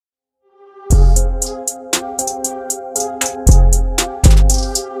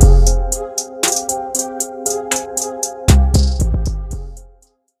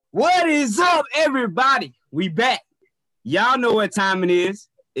is up, everybody? We back. Y'all know what time it is.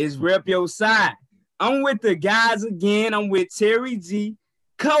 It's Rep Your Side. I'm with the guys again. I'm with Terry G,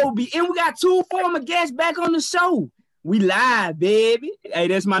 Kobe, and we got two former guests back on the show. We live, baby. Hey,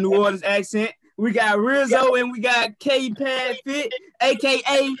 that's my New Orleans accent. We got Rizzo and we got K-Pad Fit,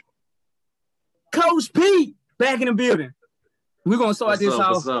 a.k.a. Coach P, back in the building. We're going to start this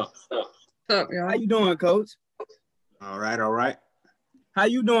off. What's up, y'all? How you doing, Coach? All right. How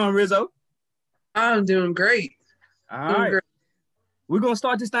you doing, Rizzo? I'm doing great. All right. We're going to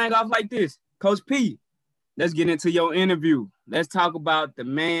start this thing off like this. Coach P, let's get into your interview. Let's talk about the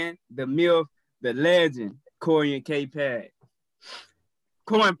man, the myth, the legend, Corey and K-Pad.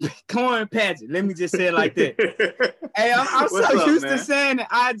 Corn Paget. Let me just say it like that. Hey, I'm so used to saying the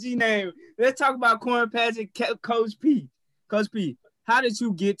IG name. Let's talk about Corn Paget, Coach P. Coach P, how did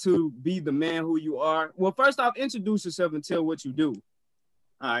you get to be the man who you are? Well, first off, introduce yourself and tell what you do.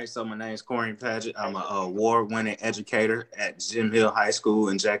 All right, so my name is Corey Paget. I'm an award-winning educator at Jim Hill High School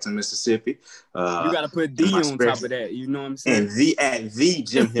in Jackson, Mississippi. You got to put D on top of that. You know what I'm saying? And at the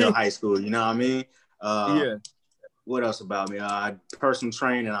Jim Hill High School. You know what I mean? Yeah. What else about me? I personal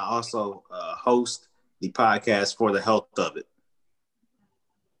train, and I also host the podcast For the Health of It.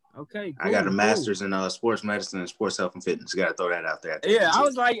 Okay, cool, I got a master's in sports medicine and sports health and fitness. Got to throw that out there. Yeah, I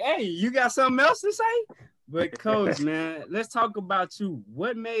was like, hey, you got something else to say? But Coach, man, let's talk about you.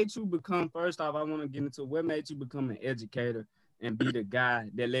 What made you become, first off, I want to get into what made you become an educator and be the guy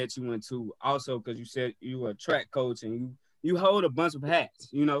that led you into, also because you said you were a track coach and you hold a bunch of hats,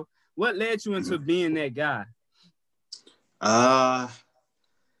 you know. What led you into being that guy?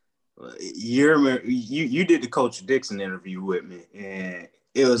 You did the Coach Dixon interview with me, and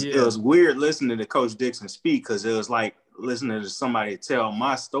it was weird listening to Coach Dixon speak because it was like listening to somebody tell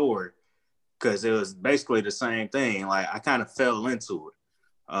my story because it was basically the same thing. Like I kind of fell into it.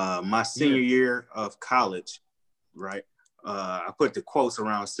 My senior year of college, right? I put the quotes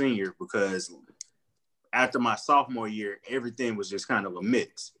around senior because after my sophomore year, everything was just kind of a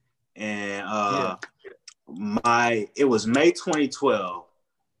mix. And it was May 2012.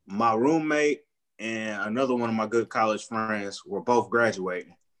 My roommate and another one of my good college friends were both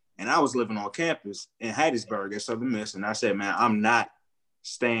graduating. And I was living on campus in Hattiesburg at Southern Miss. And I said, man, I'm not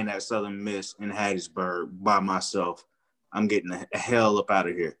staying at Southern Miss in Hattiesburg by myself. I'm getting the hell up out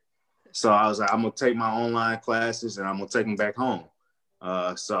of here. So I was like, I'm going to take my online classes and I'm going to take them back home.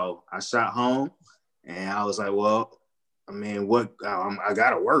 So I shot home and I was like, well, I mean, I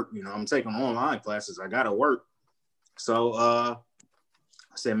got to work. You know, I'm taking online classes. I got to work. So I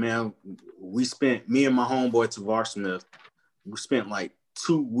said, man, me and my homeboy, Tavar Smith, we spent like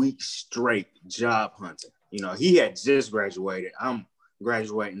 2 weeks straight job hunting. You know, he had just graduated. I'm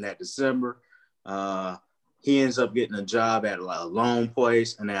graduating that December. He ends up getting a job at a loan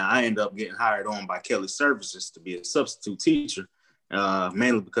place. And then I end up getting hired on by Kelly Services to be a substitute teacher,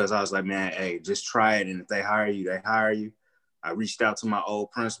 mainly because I was like, man, hey, just try it. And if they hire you, they hire you. I reached out to my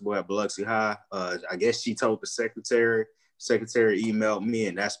old principal at Biloxi High. I guess she told the secretary emailed me,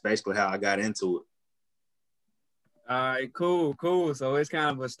 and that's basically how I got into it. All right, cool. So it's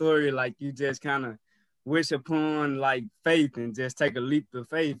kind of a story like you just kind of wish upon like faith and just take a leap of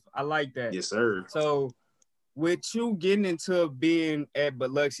faith. I like that. Yes, sir. So with you getting into being at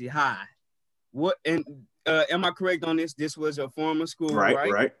Biloxi High, am I correct on this? This was your former school,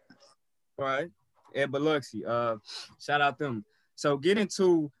 right? Right. At Biloxi. Shout out them. So get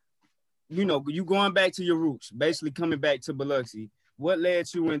into, you know, you going back to your roots, basically coming back to Biloxi. What led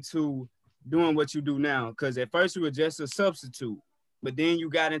you into doing what you do now? Because at first you were just a substitute, but then you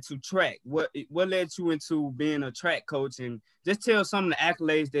got into track. What led you into being a track coach? And just tell some of the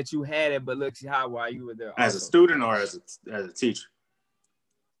accolades that you had at Biloxi High while you were there. As a student or as a teacher?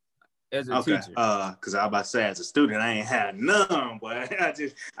 As a teacher. Because I was about to say, as a student, I ain't had none, but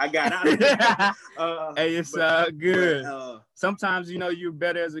I got out of it. Hey, it's good. But, sometimes, you know, you're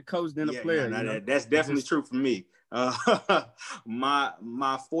better as a coach than a player. That's definitely true for me.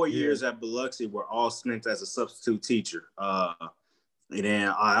 My 4 years at Biloxi were all spent as a substitute teacher. And then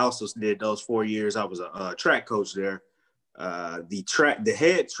I also did those 4 years. I was a track coach there. The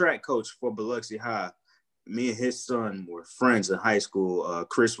head track coach for Biloxi High, me and his son were friends in high school,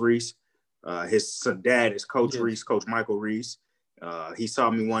 Chris Reese. His dad is Coach Reese, Coach Michael Reese. He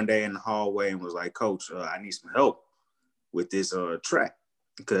saw me one day in the hallway and was like, Coach, I need some help with this track.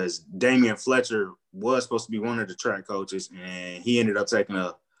 Because Damian Fletcher was supposed to be one of the track coaches, and he ended up taking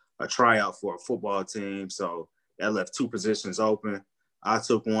a tryout for a football team. So that left 2 positions open. I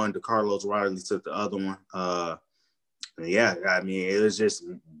took one, DeCarlos Riley took the other one. I mean, it was just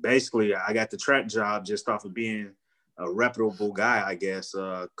basically I got the track job just off of being a reputable guy, I guess.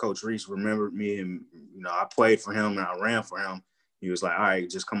 Coach Reese remembered me, and I played for him and I ran for him. He was like, "All right,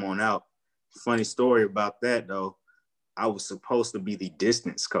 just come on out." Funny story about that though. I was supposed to be the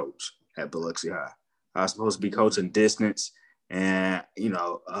distance coach at Biloxi High. I was supposed to be coaching distance, and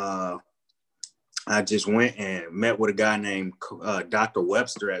I just went and met with a guy named Dr.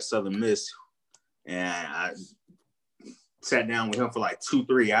 Webster at Southern Miss, and I sat down with him for like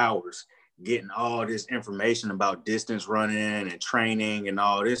 2-3 hours, getting all this information about distance running and training and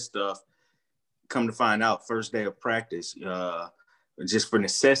all this stuff. Come to find out, first day of practice, just for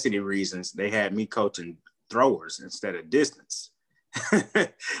necessity reasons, they had me coaching throwers instead of distance.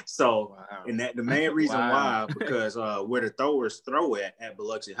 So, wow. And the main reason why, because where the throwers throw at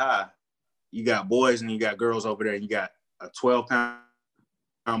Biloxi High, you got boys and you got girls over there. You got a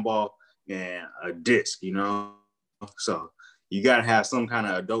 12-pound ball and a disc, So you got to have some kind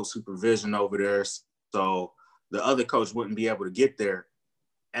of adult supervision over there. So the other coach wouldn't be able to get there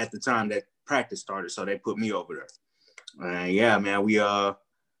at the time that practice started. So they put me over there. Yeah, man,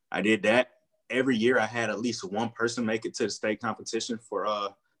 I did that. Every year I had at least one person make it to the state competition for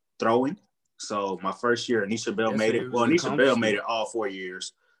throwing. So my first year, Anisha Bell made it. Well, Anisha Bell made it all 4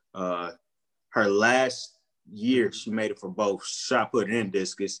 years. Her last year, she made it for both shot put and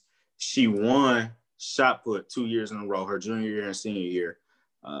discus. She won shot put 2 years in a row, her junior year and senior year.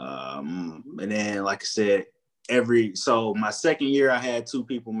 And then, like I said, so my second year, I had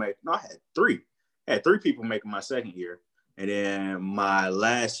I had three. I had three people making my second year. And then my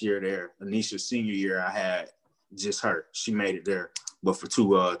last year there, Anisha's senior year, I had just her. She made it there, but for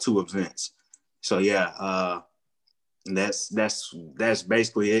two events. So yeah, that's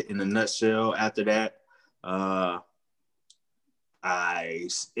basically it in a nutshell. After that, I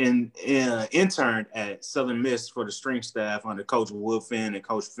interned at Southern Miss for the strength staff under Coach Woodfin and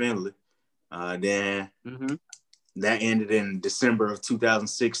Coach Finley. Then that ended in December of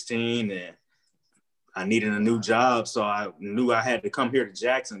 2016, and I needed a new job, so I knew I had to come here to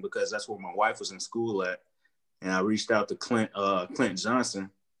Jackson because that's where my wife was in school at. And I reached out to Clint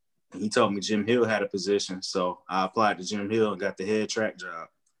Johnson, and he told me Jim Hill had a position, so I applied to Jim Hill and got the head track job.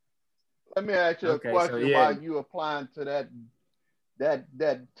 Let me ask you a question while you applying to that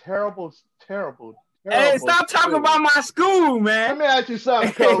terrible. Hey, stop talking about my school, man. Let me ask you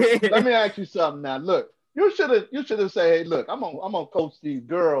something, Coach. Let me ask you something now. Look. You should have said, "Hey, look, I'm gonna coach these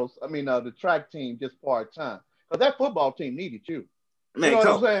girls. I mean, the track team just part time, because that football team needed you." Man, you know what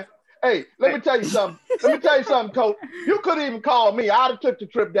I'm saying? Hey, let me tell you something. Coach. You couldn't even call me. I'd have took the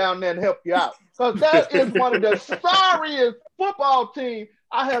trip down there and helped you out, because that is one of the sorriest football teams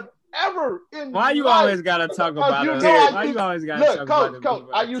I have ever in. Why you always gotta talk about it? Why you always gotta talk about it? Coach,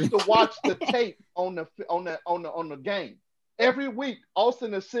 I used to watch the tape on the game. Every week,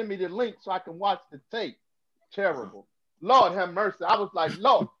 Austin will send me the link so I can watch the tape. Terrible. Lord have mercy. I was like,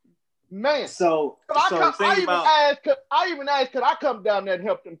 Lord, man. I even asked, could I come down there and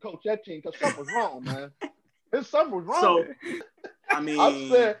help them coach that team? Because something was wrong, man. Something was wrong. So, I mean,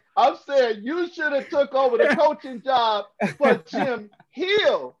 I'm saying you should have took over the coaching job for Jim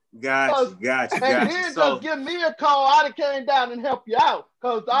Hill. Gotcha. And then just give me a call. I'd have came down and help you out,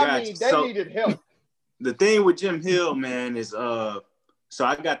 because they needed help. The thing with Jim Hill, man, is so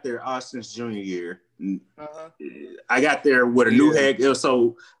I got there Austin's junior year. I got there with a new head.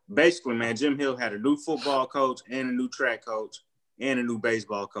 So basically, man, Jim Hill had a new football coach and a new track coach and a new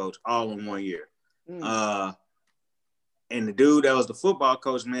baseball coach all in 1 year. And the dude that was the football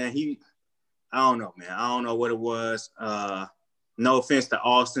coach, man, I don't know, man. I don't know what it was. No offense to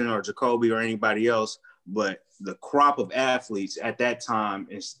Austin or Jacoby or anybody else, but the crop of athletes at that time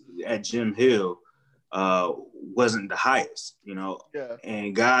at Jim Hill wasn't the highest,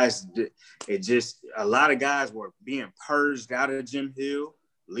 and guys, a lot of guys were being purged out of Jim Hill,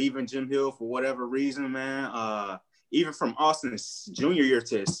 leaving Jim Hill for whatever reason, man. Even from Austin's junior year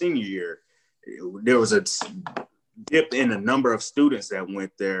to his senior year, there was a dip in the number of students that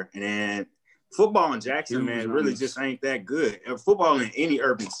went there. And football in Jackson, man, really just ain't that good. Football in any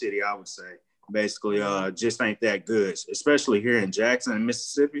urban city, I would say, basically, just ain't that good, especially here in Jackson,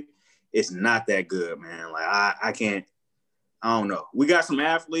 Mississippi. It's not that good, man. Like I don't know. We got some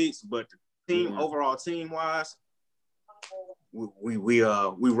athletes, but the team overall, team wise, we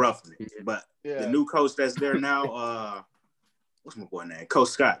roughing it. But the new coach that's there now, what's my boy name?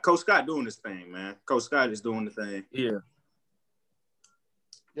 Coach Scott. Coach Scott doing this thing, man. Coach Scott is doing the thing. Yeah,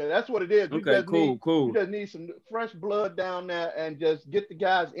 that's what it is. Cool. You just need some fresh blood down there and just get the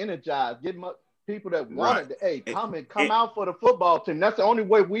guys energized. Get them people that wanted to, come out for the football team. That's the only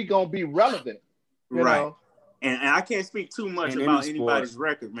way we gonna be relevant. You know? And I can't speak too much about anybody's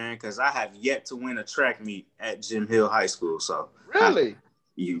record, man, because I have yet to win a track meet at Jim Hill High School. So really,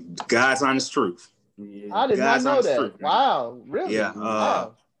 God's honest truth. Yeah. I did not know that. Truth, wow, really? Yeah.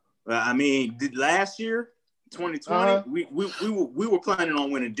 Wow. I mean, last year, 2020, we were planning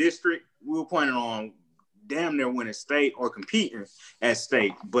on winning district. We were planning on damn near winning state or competing at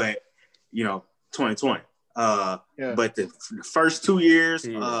state, but 2020. But the first 2 years,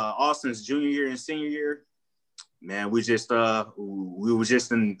 Austin's junior year and senior year, man, we were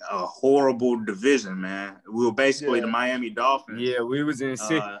just in a horrible division, man. We were basically the Miami Dolphins. Yeah, we was in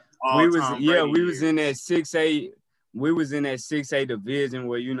we was in that 6A. We was in that 6A division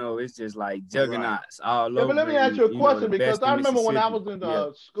where it's just like juggernauts all over. But let me ask you a question, because I remember when I was in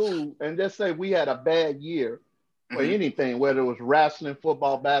school, and just say we had a bad year for anything, whether it was wrestling,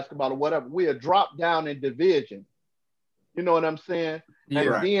 football, basketball, or whatever, we had dropped down in division. You know what I'm saying?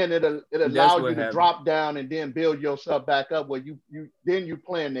 Yeah, and then it allows you to drop down and then build yourself back up. Where you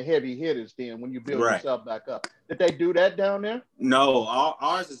playing the heavy hitters then when you build yourself back up. Did they do that down there? No,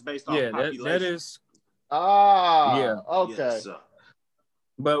 ours is based on population. That is. Okay. Yes,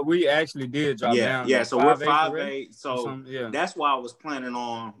 but we actually did drop down. Yeah, so we're 5A. So that's why I was planning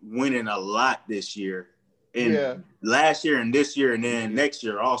on winning a lot this year. And last year and this year and then next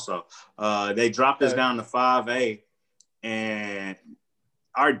year also. They dropped us down to 5A. And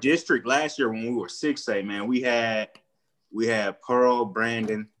our district last year when we were 6A, man, we had Pearl,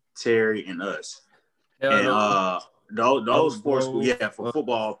 Brandon, Terry, and us. And those four schools, for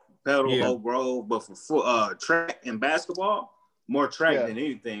football, Petal, Oak Grove, but for track and basketball, more track than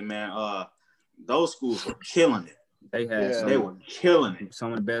anything, man. Those schools were killing it. They were killing it.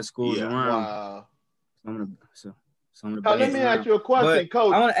 Some of the best schools around. Wow. Some of the best. Let me ask you a question,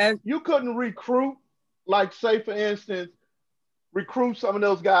 Coach. You couldn't recruit, like say for instance, recruit some of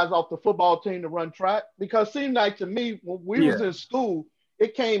those guys off the football team to run track? Because it seemed like to me when we was in school,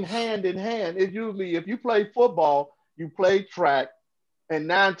 it came hand in hand. It usually, if you play football, you play track. And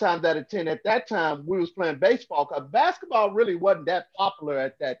 9 times out of 10, at that time, we was playing baseball, because basketball really wasn't that popular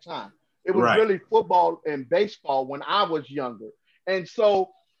at that time. It was really football and baseball when I was younger. And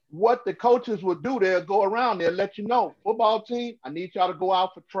so what the coaches would do, they'll go around there, let you know, football team, I need y'all to go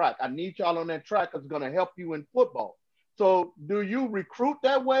out for track. I need y'all on that track because it's going to help you in football. So do you recruit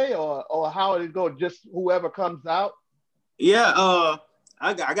that way, or how it go? Just whoever comes out? Yeah,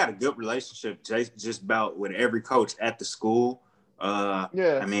 I got a good relationship just about with every coach at the school. I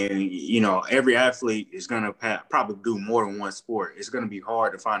mean, every athlete is going to probably do more than one sport. It's going to be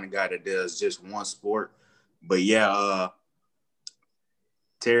hard to find a guy that does just one sport. But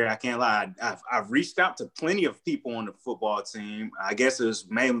Terry, I can't lie. I've reached out to plenty of people on the football team. I guess it was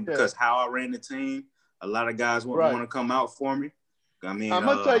mainly because how I ran the team. A lot of guys want to come out for me. I mean, I'm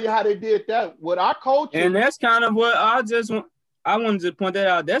going to tell you how they did that with our coaches. And that's kind of what I wanted to point that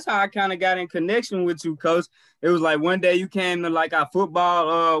out. That's how I kind of got in connection with you, Coach. It was like one day you came to like our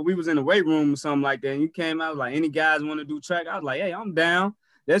football, we was in the weight room or something like that, and you came out like, any guys want to do track? I was like, hey, I'm down.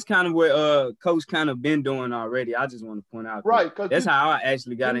 That's kind of what Coach kind of been doing already. I just want to point out. Right. That's how I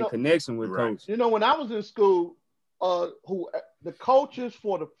actually got in connection with Coach. When I was in school, the coaches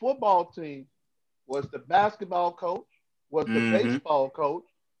for the football team was the basketball coach, was the baseball coach,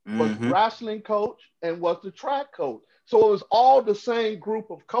 was wrestling coach, and was the track coach. So it was all the same group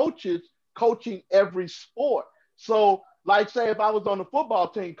of coaches coaching every sport. So, like, say if I was on the football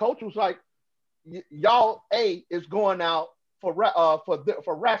team, coach was like, y'all A is going out for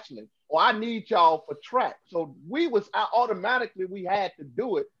wrestling, or I need y'all for track. So we automatically had to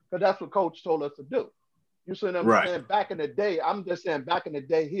do it because that's what coach told us to do. You see what I'm saying? Back in the day, I'm just saying back in the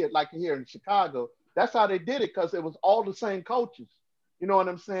day here, like here in Chicago, that's how they did it, because it was all the same coaches. You know what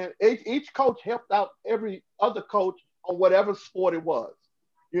I'm saying? Each coach helped out every other coach on whatever sport it was,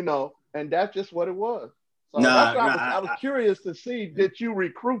 and that's just what it was. So I was curious to see, did you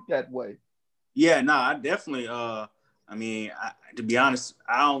recruit that way? Yeah, I definitely, to be honest,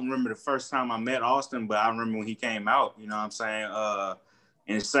 I don't remember the first time I met Austin, but I remember when he came out, you know what I'm saying?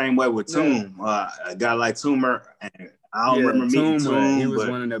 In the same way with Toom, a guy like Toomer, and I don't remember meeting Toom, he was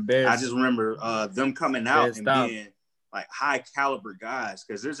one of the best. I just remember them coming out and being like high caliber guys,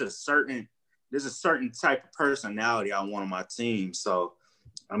 because there's a certain type of personality I want on my team. So,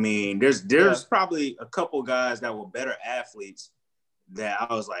 I mean, there's probably a couple guys that were better athletes that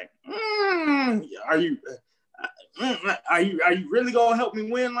I was like, are you really gonna help me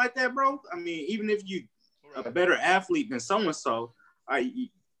win like that, bro? I mean, even if you a better athlete than so-and-so, are you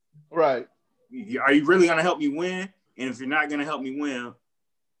really gonna help me win? And if you're not gonna help me win,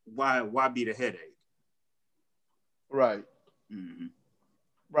 why be the headache? Right. Mm-hmm.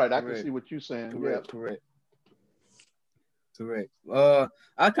 Right. I can see what you're saying. Correct. Correct.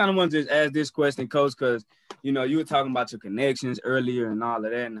 I kind of want to just ask this question, Coach, because you were talking about your connections earlier and all of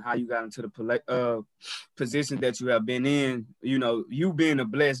that, and how you got into the positions that you have been in. You being a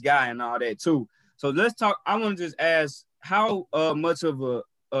blessed guy and all that too. So let's talk. I want to just ask, how much of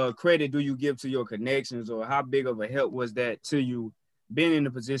a credit do you give to your connections, or how big of a help was that to you being in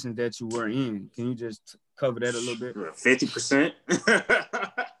the positions that you were in? Can you just cover that a little bit? 50%.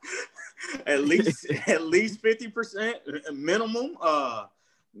 at least 50% minimum.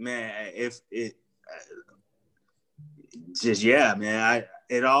 Man, if it just man,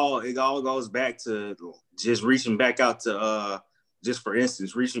 it all goes back to just reaching back out to just for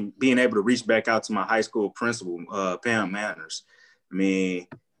instance, being able to reach back out to my high school principal, Pam Manners. I mean,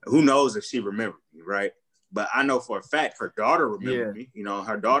 who knows if she remembered me, right? But I know for a fact her daughter remembered me.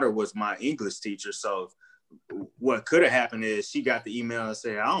 Her daughter was my English teacher. So what could have happened is she got the email and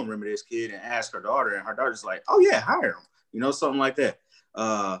said, I don't remember this kid, and asked her daughter, and her daughter's like, oh yeah, hire him. Something like that.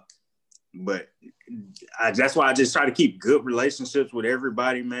 But that's why I just try to keep good relationships with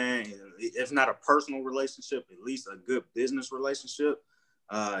everybody, man. If not a personal relationship, at least a good business relationship.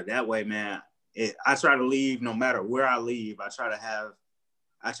 That way, man, I try to leave, no matter where I leave, I try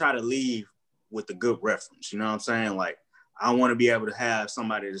to leave with a good reference. You know what I'm saying? Like, I want to be able to have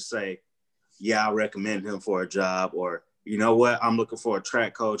somebody to say, yeah, I recommend him for a job, or you know what, I'm looking for a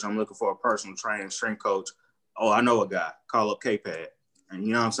track coach, I'm looking for a personal trainer, strength coach. Oh, I know a guy, call up K-Pad. And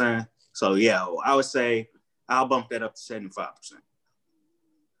you know what I'm saying? So yeah, I would say I'll bump that up to 75%.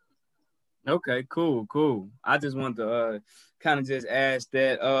 Okay, cool. I just want to kind of just ask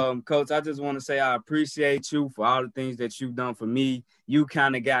that, Coach, I just want to say I appreciate you for all the things that you've done for me. You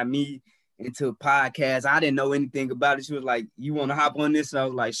kind of got me into a podcast. I didn't know anything about it. She was like, you want to hop on this? And I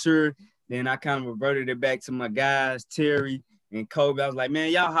was like, sure. Then I kind of reverted it back to my guys, Terry and Kobe. I was like,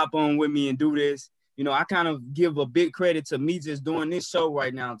 man, y'all hop on with me and do this. I kind of give a big credit to me just doing this show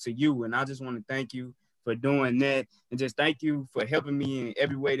right now to you. And I just want to thank you for doing that. And just thank you for helping me in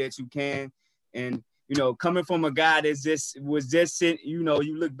every way that you can. And, coming from a guy that was just sitting, you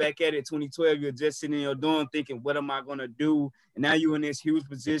look back at it, 2012, you're just sitting in your dorm thinking, what am I going to do? And now you're in this huge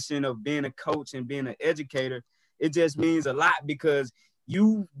position of being a coach and being an educator. It just means a lot, because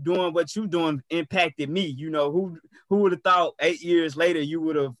you doing what you doing impacted me. Who would have thought 8 years later you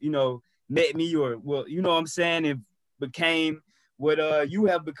would have, met me, or, well, you know what I'm saying, and became what you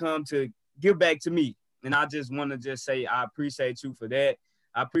have become to give back to me. And I just want to just say I appreciate you for that.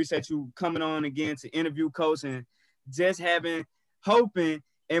 I appreciate you coming on again to interview, Coach, and just hoping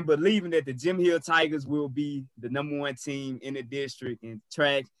and believing that the Jim Hill Tigers will be the #1 team in the district in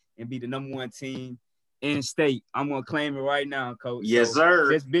track and be the #1 team in state. I'm gonna claim it right now, Coach. Yes,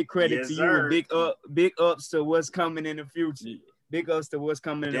 sir. Just big credit to you, and big ups to what's coming in the future. Big ups to what's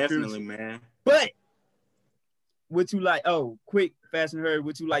coming in the future. Definitely, man. But would you like? Oh, quick, fast and hurry.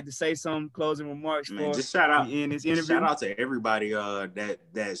 Would you like to say some closing remarks? Man, just shout out in this interview. Shout out to everybody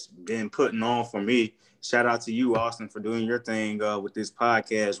that's been putting on for me. Shout out to you, Austin, for doing your thing with this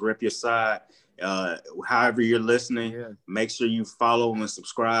podcast. Rep your side. However you're listening, make sure you follow and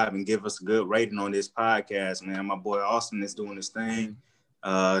subscribe and give us a good rating on this podcast, man. My boy Austin is doing his thing.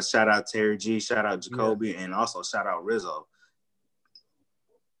 Shout out Terry G. Shout out Jacoby, and also shout out Rizzo.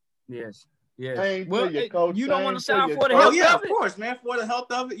 Yes. Well, you don't want to shout out for the health of it? Of course, man. For the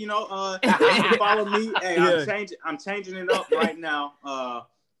health of it, you can follow me. Hey, I'm changing it up right now.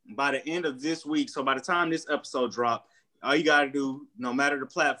 By the end of this week, so by the time this episode drops, all you got to do, no matter the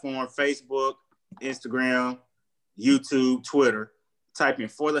platform, Facebook, Instagram, YouTube, Twitter, type in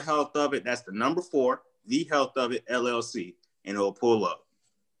For the Health of It. That's the number 4, The Health of It, LLC, and it'll pull up.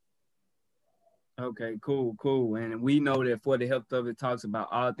 Okay, cool. And we know that For the Health of It talks about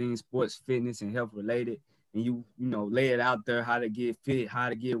all things sports, fitness, and health related. And you lay it out there, how to get fit, how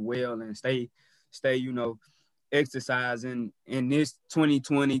to get well, and stay, exercising in this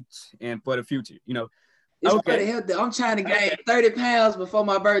 2020 and for the future. It's okay. I'm trying to gain 30 pounds before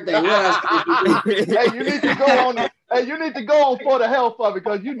my birthday. Hey, you need to go on. You need to go on For the Health of It,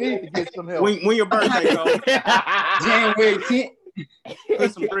 because you need to get some help. When your birthday goes, January 10th.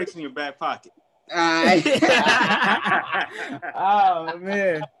 Put some bricks in your back pocket. Oh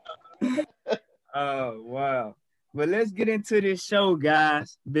man. Oh wow. But let's get into this show,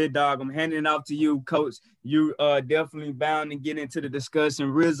 guys. Big Dog, I'm handing it off to you, Coach. You are definitely bound to get into the discussion.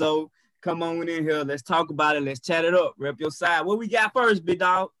 Rizzo, come on in here. Let's talk about it. Let's chat it up. Rep your side. What we got first, Big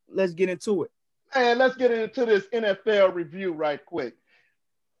Dog? Let's get into it. Man, let's get into this NFL review right quick.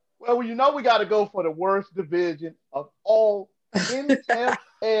 Well, we got to go for the worst division of all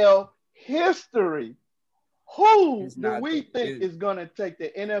NFL history. Who do we think is going to take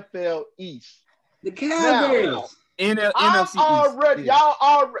the NFL East? The Cowboys. NFC already, East. y'all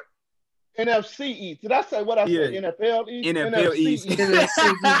already. NFC East. Did I say what I said? NFL East? NFL East.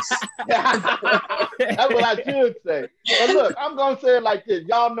 NFC East. That's what I should say. But look, I'm going to say it like this.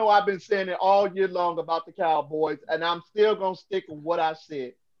 Y'all know I've been saying it all year long about the Cowboys, and I'm still going to stick with what I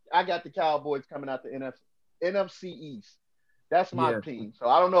said. I got the Cowboys coming out the NFC East. That's my team. So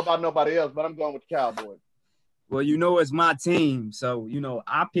I don't know about nobody else, but I'm going with the Cowboys. Well, it's my team. So,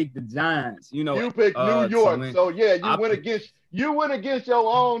 I picked the Giants. You picked New York. So, yeah, you went against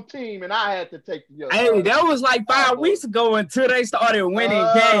your own team, and I had to take your. Hey, that was like 5 weeks ago until they started winning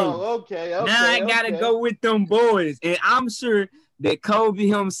games. Okay. Now I got to go with them boys. And I'm sure that Kobe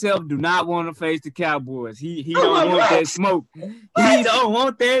himself do not want to face the Cowboys. He don't want that smoke. He don't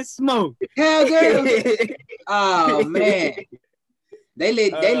want that smoke. Oh, man. They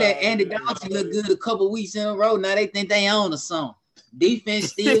let Andy Dalton look good a couple weeks in a row. Now they think they own or something.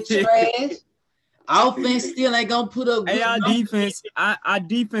 Defense still trash. Offense still ain't gonna put up. Hey, our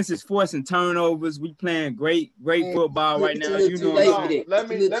defense is forcing turnovers. We playing great football right now. Let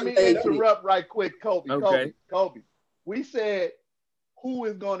me interrupt right quick, Kobe. Okay. Kobe. We said who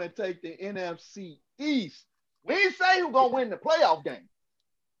is gonna take the NFC East. We ain't say who's gonna win the playoff game.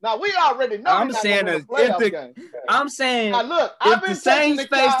 Now we already know. I'm saying now, look, if the Saints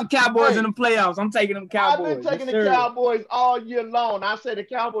face the Cowboys in the playoffs, I'm taking them Cowboys. I've been taking the Cowboys all year long. I said the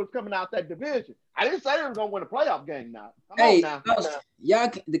Cowboys coming out that division. I didn't say they were gonna win a playoff game now. Come on now.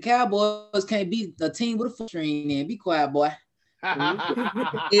 Y'all, the Cowboys can't beat a team with a foot string in. Be quiet, boy.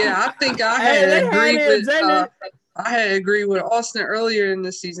 Yeah, I think I had agreed with Austin earlier in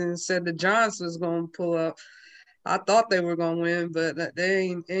the season and said the Giants was gonna pull up. I thought they were going to win, but there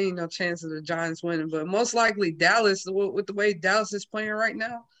ain't no chance of the Giants winning. But most likely Dallas, with the way Dallas is playing right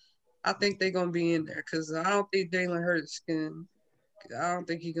now, I think they're going to be in there because I don't think Jalen Hurts can – I don't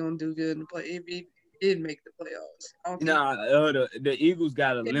think he's going to do good in the play. If he did make the playoffs. The Eagles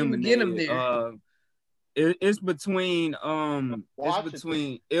got eliminated. Get him there. It's between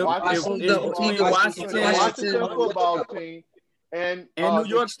Washington football team. And New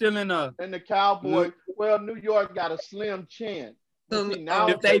York's still in and the Cowboys. Well, New York got a slim chance. Now,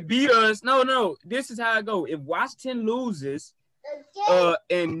 if they beat us, no, this is how it go. If Washington loses,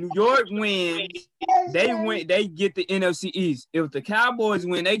 and New York wins, they get the NFC East. If the Cowboys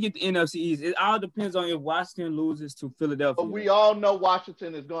win, they get the NFC East. It all depends on if Washington loses to Philadelphia. But we all know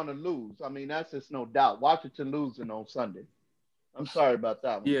Washington is going to lose. I mean, that's just no doubt. Washington losing on Sunday. I'm sorry about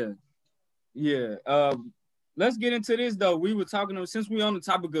that one. Yeah. Let's get into this, though. We were talking, since we're on the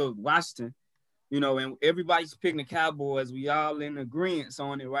topic of Washington, and everybody's picking the Cowboys. We all in agreement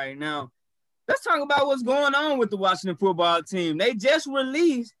on it right now. Let's talk about what's going on with the Washington football team. They just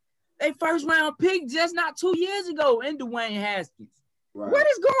released their first-round pick just not 2 years ago in Dwayne Haskins. Right. What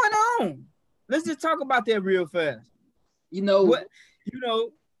is going on? Let's just talk about that real fast. Go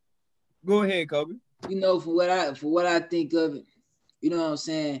ahead, Kobe. For what I think of it, you know what I'm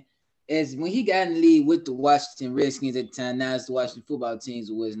saying? As when he got in the league with the Washington Redskins at the time, now it's the Washington football teams,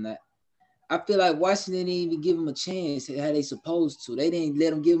 or was not. I feel like Washington didn't even give him a chance how they supposed to. They didn't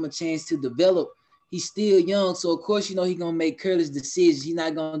let him give him a chance to develop. He's still young, so of course, he's gonna make careless decisions. He's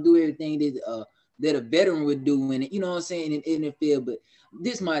not gonna do everything that a veteran would do in it. You know what I'm saying, in the field. But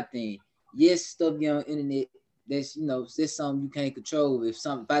this is my thing. Yes, stuff get on the internet. That's that's something you can't control. If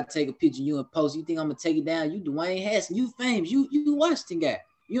I take a picture of you and post, you think I'm gonna take it down? You Dwayne Haskins, you famous, you Washington guy.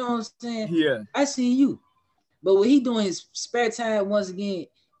 You know what I'm saying? Yeah. I seen you. But what he doing his spare time, once again,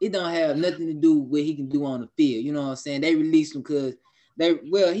 it don't have nothing to do with what he can do on the field. You know what I'm saying? They released him because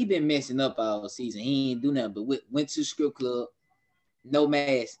he been messing up all season. He ain't do nothing but went to the strip club, no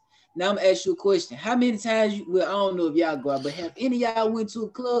mask. Now I'm gonna ask you a question. How many times I don't know if y'all go out, but have any of y'all went to a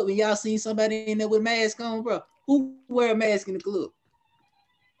club and y'all seen somebody in there with a mask on, bro? Who wear a mask in the club?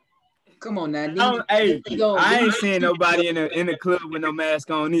 Come on now. I ain't seeing nobody in the club with no mask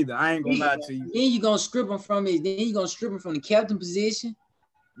on either. I ain't gonna lie to you. Then you gonna strip him from the captain position.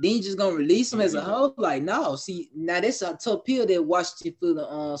 Then you just gonna release him as a whole. Like, no. See, now that's a tough pill that Washington feel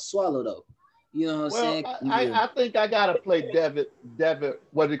to swallow though. You know what I'm saying? I think I gotta play Devin.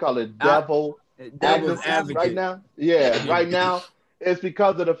 What do you call it? Devil's advocate right now. Yeah, right now it's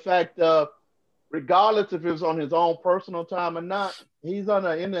because of the fact of, regardless if it was on his own personal time or not, he's on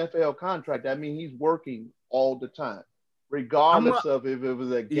an NFL contract. I mean, he's working all the time, regardless of if it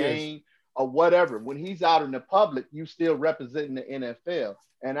was a game or whatever. When he's out in the public, you still representing the NFL.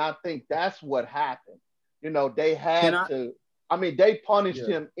 And I think that's what happened. They had to. I mean, they punished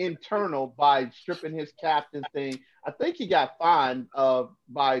him internal by stripping his captain thing. I think he got fined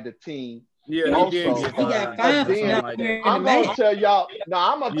by the team. Yeah, Also, he got fined for not wearing the I'm gonna mask. tell y'all.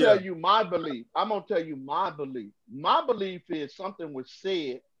 Now I'm gonna tell you my belief. I'm gonna tell you my belief. My belief is something was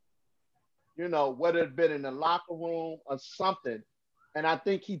said, you know, whether it been in the locker room or something, and I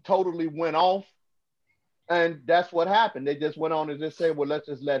think he totally went off, and that's what happened. They just went on and just said, "Well, let's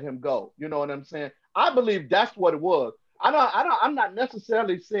just let him go." You know what I'm saying? I believe that's what it was. I'm not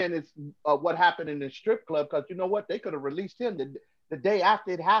necessarily saying it's what happened in the strip club, because you know what? They could have released him the day after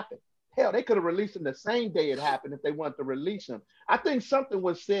it happened. Hell, they could have released him the same day it happened if they wanted to release him. I think something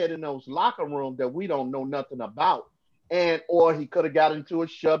was said in those locker rooms that we don't know nothing about. And or he could have got into a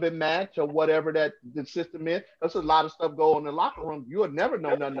shoving match or whatever that the system is. There's a lot of stuff going on in the locker room you would never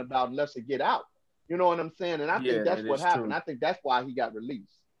know nothing about unless it get out. You know what I'm saying? And I think that's what happened. True. I think that's why he got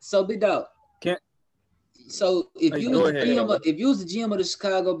released. So, Big Dog. So if you was the GM of the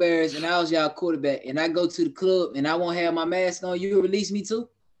Chicago Bears and I was y'all quarterback and I go to the club and I won't have my mask on, you would release me too?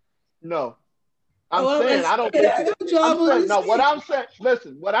 No. I'm saying I don't think what I'm saying,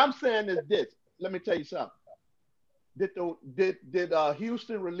 listen, what I'm saying is this. Let me tell you something. Did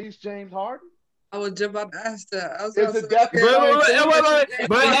Houston release James Harden? I was just about to ask that. I was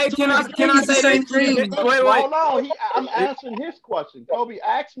but hey, can I say this? Wait. Hold on. I'm answering his question. Kobe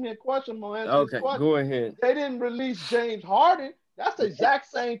asked me a question. I'm answering his question. Go ahead. They didn't release James Harden. That's the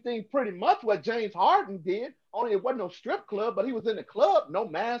exact same thing, pretty much what James Harden did. Only it wasn't no strip club, but he was in the club, no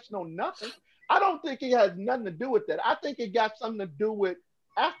mask, no nothing. I don't think it has nothing to do with that. I think it got something to do with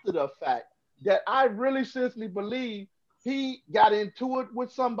after the fact that I really seriously believe he got into it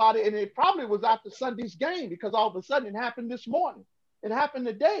with somebody, and it probably was after Sunday's game because all of a sudden it happened this morning. It happened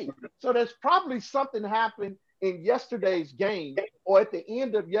today. So there's probably something happened in yesterday's game or at the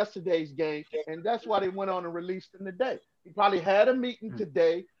end of yesterday's game, and that's why they went on and released him today. He probably had a meeting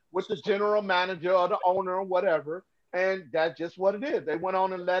today with the general manager or the owner or whatever, and that's just what it is. They went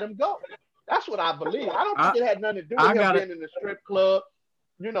on and let him go. That's what I believe. I don't think it had nothing to do with him being in the strip club,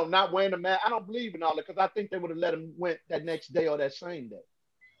 you know, not wearing a mask. I don't believe in all that because I think they would have let him went that next day or that same day.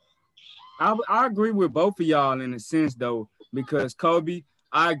 I agree with both of y'all in a sense, though, because Kobe,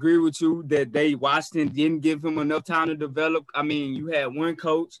 I agree with you that Washington didn't give him enough time to develop. I mean, you had one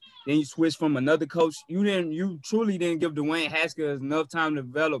coach, then you switched from another coach. You truly didn't give Dwayne Haskins enough time to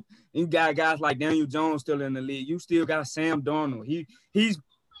develop. You got guys like Daniel Jones still in the league. You still got Sam Darnold. He's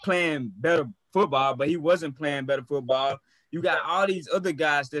playing better football, but he wasn't playing better football. You got all these other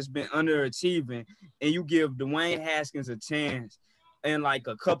guys that's been underachieving, and you give Dwayne Haskins a chance in like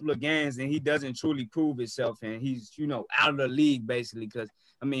a couple of games, and he doesn't truly prove himself, and he's, you know, out of the league basically because,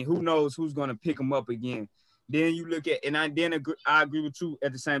 I mean, who knows who's going to pick him up again. Then you look at, and I agree with you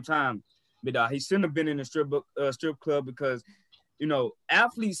at the same time, but he shouldn't have been in a strip club because, you know,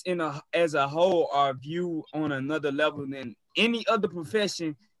 athletes as a whole are viewed on another level than any other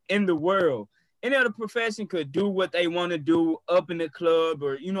profession in the world. Any other profession could do what they want to do up in the club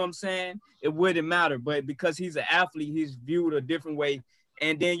or, you know what I'm saying? It wouldn't matter. But because he's an athlete, he's viewed a different way.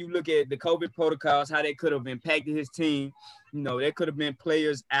 And then you look at the COVID protocols, how they could have impacted his team. You know, there could have been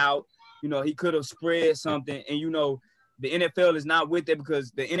players out. You know, he could have spread something. And, you know, the NFL is not with it because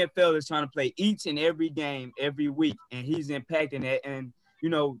the NFL is trying to play each and every game every week. And he's impacting that. And, you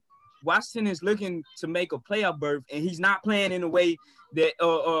know, Washington is looking to make a playoff berth, and he's not playing in a way that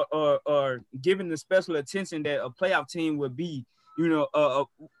or giving the special attention that a playoff team would be. You know,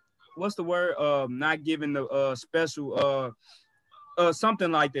 what's the word? Not giving the special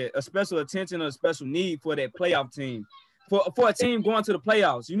something like that, a special attention or a special need for that playoff team. For a team going to the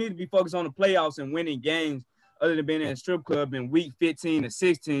playoffs, you need to be focused on the playoffs and winning games other than being in a strip club in week 15 or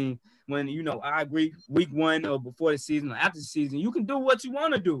 16 when, you know, I agree, week 1 or before the season or after the season, you can do what you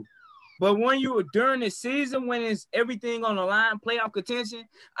want to do. But when you were during the season, when it's everything on the line, playoff contention,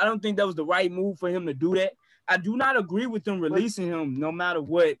 I don't think that was the right move for him to do that. I do not agree with them releasing him no matter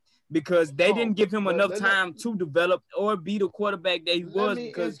what because they didn't give him enough time to develop or be the quarterback that he was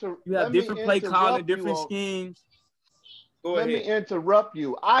because you have different play calling, different schemes. Let me interrupt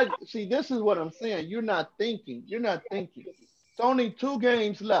you. I see. This is what I'm saying. You're not thinking. It's only 2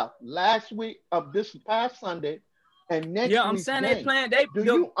 games left. Last week of this past Sunday. And next I'm saying game, they playing. Do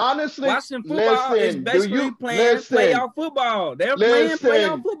you honestly Washington football is basically playing playoff football. They're playing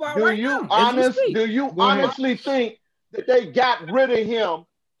playoff football right now. Do you honestly think that they got rid of him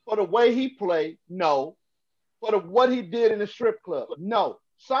for the way he played? No. For what he did in the strip club? No.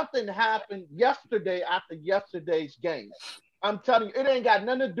 Something happened yesterday after yesterday's game. I'm telling you, it ain't got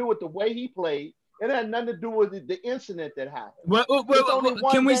nothing to do with the way he played. It had nothing to do with the incident that happened. Well,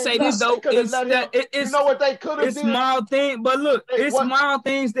 can we say this though? It's you know what they could have It's small things, but look, it's small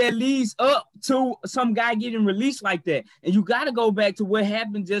things that leads up to some guy getting released like that. And you got to go back to what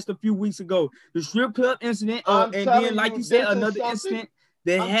happened just a few weeks ago, the strip club incident, and then, like you said, another incident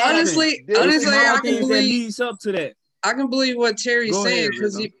that happened. Honestly, I can believe that leads up to that. I can believe what Terry's saying,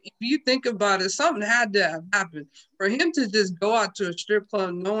 because if you think about it, something had to have happened for him to just go out to a strip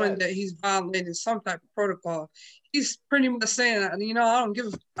club knowing that he's violating some type of protocol. He's pretty much saying, you know, I don't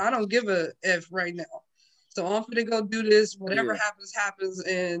give a F right now. So I'm gonna go do this. Whatever happens,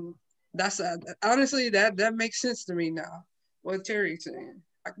 and that's honestly that makes sense to me now. What Terry's saying,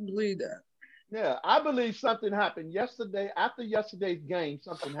 I can believe that. Yeah, I believe something happened yesterday. After yesterday's game,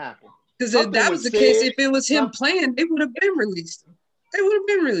 something happened. Because if that was the case, if it was him playing, they would have been released. They would have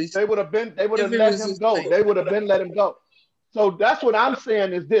been released. They would have let him go. They would have been let him go. So that's what I'm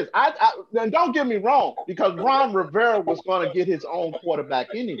saying is this. And don't get me wrong, because Ron Rivera was going to get his own quarterback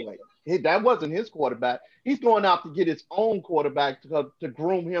anyway. That wasn't his quarterback. He's going out to get his own quarterback to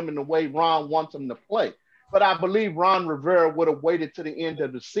groom him in the way Ron wants him to play. But I believe Ron Rivera would have waited to the end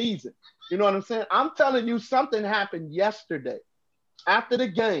of the season. You know what I'm saying? I'm telling you, something happened yesterday after the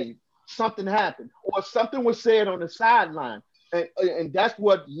game. Something happened, or something was said on the sideline, and that's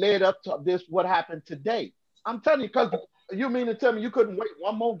what led up to this. What happened today? I'm telling you, because you mean to tell me you couldn't wait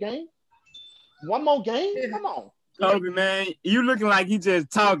one more game? One more game? Come on, Kobe, man, you looking like he just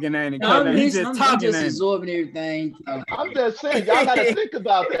talking, ain't it? Kobe, he just talking, I'm just absorbing everything. I'm just saying, y'all got to think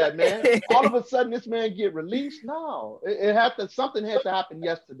about that, man. All of a sudden, this man get released? No, something had to happen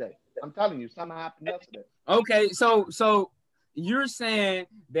yesterday. I'm telling you, something happened yesterday. Okay, so. You're saying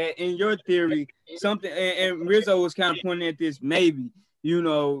that in your theory, something, and Rizzo was kind of pointing at this, maybe, you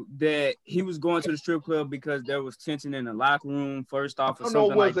know, that he was going to the strip club because there was tension in the locker room, first off, or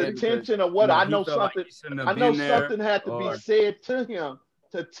something like that. I don't know, was it tension or what? I know something. I know something had to be said to him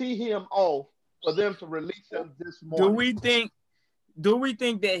to tee him off for them to release him this morning. Do we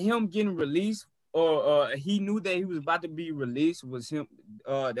think that him getting released, or he knew that he was about to be released, was him?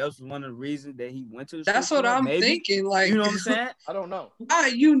 That was one of the reasons that he went to the That's what I'm thinking. Like, you know what I'm saying? I don't know.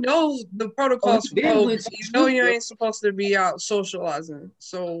 You know the protocols. You know you ain't supposed to be out socializing.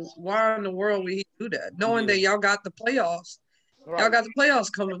 So why in the world would he do that? Knowing that y'all got the playoffs. Right. Y'all got the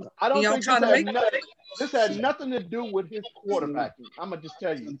playoffs coming up. I don't think this had nothing to do with his quarterbacking. I'm gonna just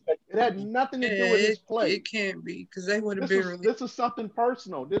tell you, it had nothing to do with his play. It can't be, because they would have been. This is something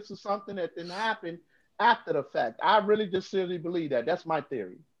personal. This is something that didn't happen after the fact. I really just seriously believe that. That's my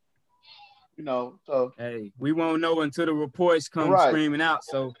theory. You know, so hey, we won't know until the reports come screaming out.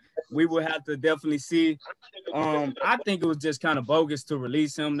 So we will have to definitely see. I think it was just kind of bogus to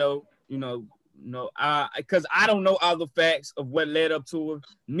release him, though. You know. No, because I don't know all the facts of what led up to it.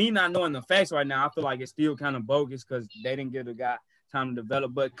 Me not knowing the facts right now, I feel like it's still kind of bogus because they didn't give the guy time to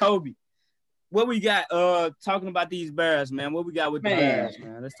develop. But Kobe, what we got? Talking about these Bears, man. What we got with the Bears,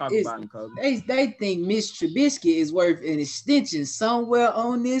 man? Let's talk about them, Kobe. They think Mitch Trubisky is worth an extension somewhere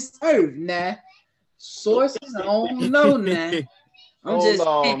on this earth. Now, sources I don't know now. Hold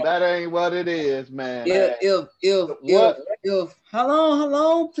on, that ain't what it is, man. If how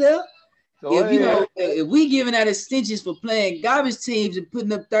long, player? If you know, if we giving out extensions for playing garbage teams and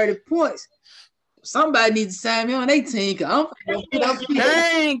putting up 30 points, somebody needs to sign me on their team. I'm gonna put up.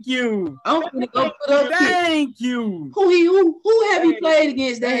 Thank you. I'm gonna go put up. Thank you. Who have he played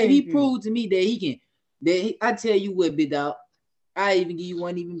against that? He proved to me that he can. I tell you what, big dog. I even give you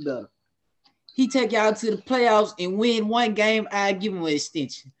one even better. He take y'all to the playoffs and win one game. I give him an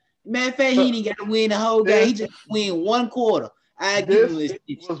extension. Matter of fact, he didn't got to win the whole game. He just win one quarter. This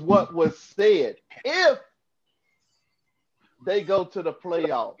was what was said. If they go to the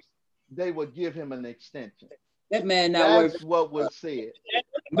playoffs, they would give him an extension. That man not That's what was said.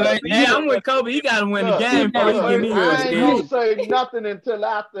 But I'm with Kobe. You got to win the game. I ain't gonna say nothing until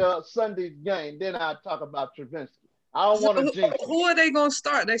after Sunday's game. Then I'll talk about Trubisky. I don't want to jinx. Who are they gonna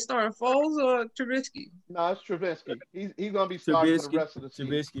start? They starting Foles or Trubisky? No, it's Trubisky. He's gonna be starting for the rest of the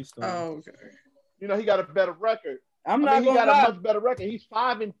season. Trubisky starting. Oh, okay. You know he got a better record. He got a much better record. He's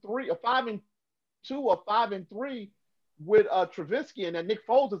 5-3, or 5-2, or 5-3 with Trubisky, and then Nick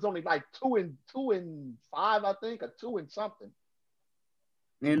Foles is only like 2-5, I think, or 2 and something.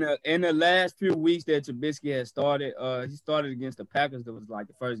 In the last few weeks that Trubisky has started, he started against the Packers. That was like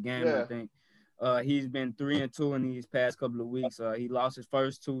the first game, I think. He's been 3-2 in these past couple of weeks. He lost his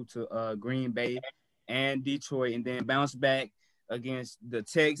first 2 to Green Bay and Detroit, and then bounced back against the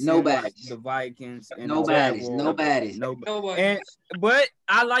Texans, the Vikings, and nobody. But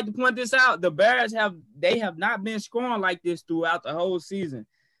I like to point this out: the Bears have not been scoring like this throughout the whole season.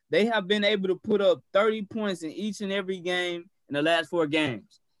 they have been able to put up 30 points in each and every game in the last 4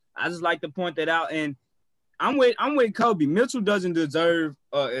 games. I just like to point that out. And I'm with Kobe. Mitchell doesn't deserve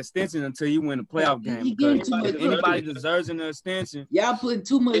extension until he win a playoff game. If anybody deserves an extension, y'all putting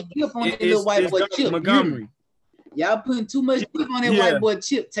too much dip on that little white boy Chip. Montgomery. Y'all putting too much dip on that white boy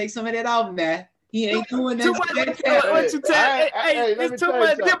Chip. Take some of that off now. He ain't doing that. It's too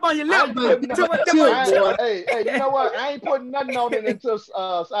much dip on your lip. Too much dip on. Hey, you know what? I ain't putting nothing on it until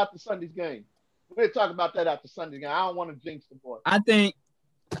after Sunday's game. We'll talk about that after Sunday's game. I don't want to jinx the boy. I think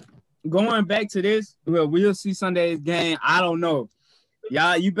going back to this, well, we'll see Sunday's game. I don't know.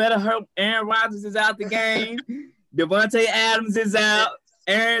 Y'all, you better hope Aaron Rodgers is out the game. Devontae Adams is out.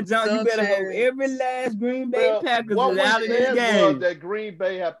 Aaron Jones, you better hope every last Green Bay Packers is out of this game. Was that Green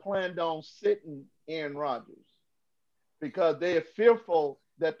Bay had planned on sitting Aaron Rodgers because they are fearful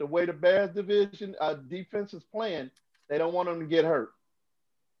that the way the Bears division defense is playing, they don't want them to get hurt.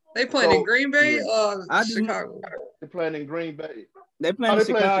 They playing in Green Bay or Chicago? They're playing in Green Bay. They playing in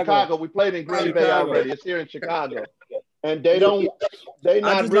Chicago. We played in Green Bay already. It's here in Chicago. And they're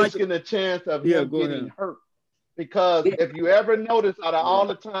not risking the chance of him getting hurt. Because if you ever notice, out of all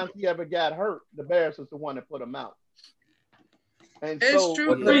the times he ever got hurt, the Bears is the one that put him out. And it's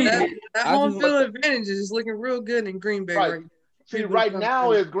true. That home field advantage is looking real good in Green Bay. Right. See, right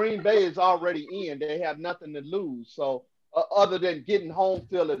now is Green Bay is already in. They have nothing to lose. So other than getting home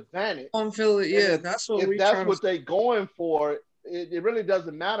field advantage. Home field, yeah, that's what we're that's what they're going for. It really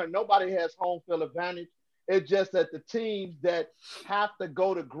doesn't matter. Nobody has home field advantage. It's just that the teams that have to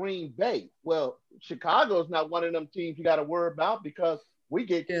go to Green Bay, well, Chicago is not one of them teams you got to worry about because we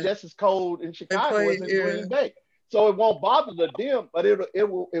get just as cold in Chicago as in Green Bay. So it won't bother them, but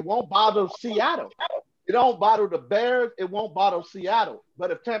it won't bother Seattle. It don't bother the Bears. It won't bother Seattle.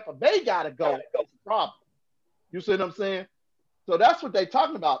 But if Tampa Bay got to go, it's a problem. You see what I'm saying? So that's what they're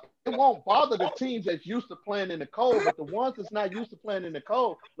talking about. It won't bother the teams that's used to playing in the cold, but the ones that's not used to playing in the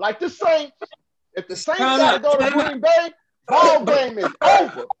cold, like the Saints, if the Saints got to go to Green Bay, ball game is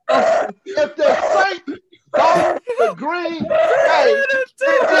over. If the Saints go to Green Bay, it is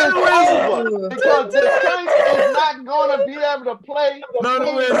over. Because the Saints is not going to be able to play.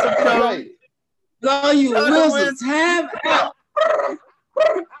 Wilson, time out.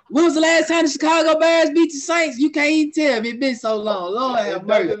 When was the last time the Chicago Bears beat the Saints? You can't even tell me. It's been so long. Lord have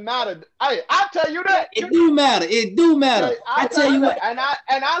mercy. It doesn't matter. Hey, I tell you that. It do matter. It do matter. Hey, I tell you what. And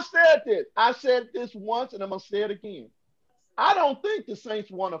I said this. I said this once, and I'm gonna say it again. I don't think the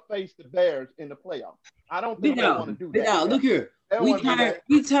Saints want to face the Bears in the playoffs. I don't think they want to do that. Now, look here. We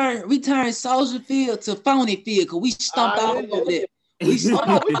turn Soldier Field to Phony Field because we stumped all over there. Hold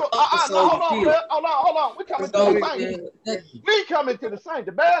on. We coming to the Saints. We coming to the Saints.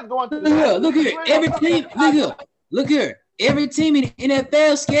 The Bears going to the Saints. Look here. Every team. Look here. Every team in the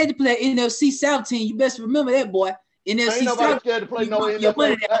NFL scared to play NFC South team. You best remember that, boy. NFC Ain't nobody scared to play no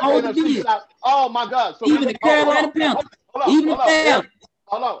NFC South. Oh my God! So even the Carolina Panthers. Even the Panthers.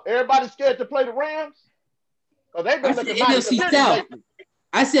 Hold on. Everybody scared to play the Rams? Oh, they've been looking NFC South.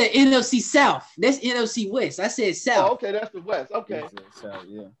 I said NFC South. That's NFC West. I said South. Oh, okay, that's the West. Okay. South,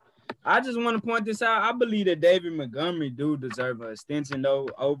 yeah. I just want to point this out. I believe that David Montgomery do deserve an extension though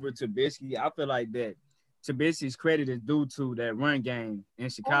over Trubisky. I feel like that Trubisky's credit is due to that run game in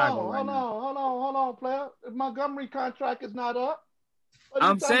Chicago. Hold on, player. If Montgomery contract is not up.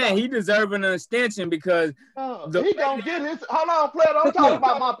 I'm saying he deserving an extension because he gonna get his. Hold on, player. Don't talk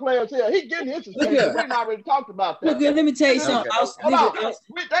about my players here. He getting his extension. We already talked about that. Look, let me tell you something. Hold on.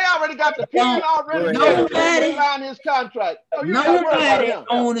 They already got the team already. Nobody signed his contract. Nobody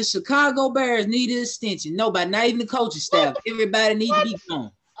on the Chicago Bears need an extension. Nobody, not even the coaching staff. Everybody need to be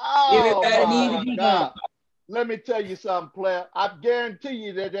gone. Everybody need to be gone. Let me tell you something, player. I guarantee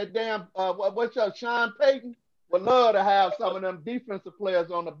you that damn what's your Sean Payton would love to have some of them defensive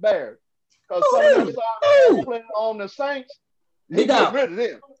players on the Bears. Because some of them players on the Saints, he get rid of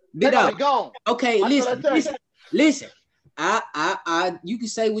them. They're gonna be gone. Okay, listen. I you can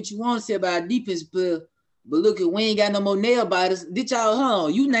say what you want to say about defense player, but look at we ain't got no more nail biters. Did y'all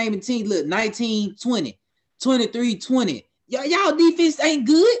you naming teams look 19, 20, 23, 20. Y'all defense ain't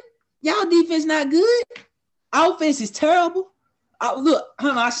good. Y'all defense not good. Offense is terrible.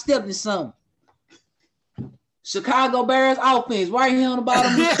 I stepped in something. Chicago Bears offense right here on the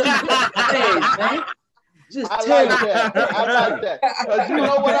bottom. Man. Just I like that. Because you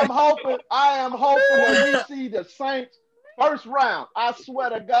know what I'm hoping? I am hoping that we see the Saints first round. I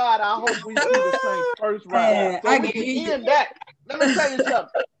swear to God, I hope we see the Saints first round. So we can end that. Let me tell you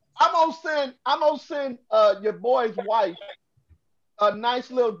something. I'm gonna send your boy's wife a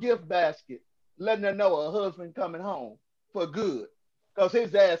nice little gift basket, letting her know her husband coming home for good. because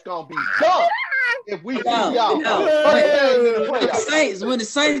his ass gonna be done if we see y'all. When the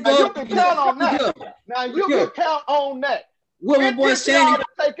Saints go, you can count on that. Now you can count on that. Well, my boy Shannon,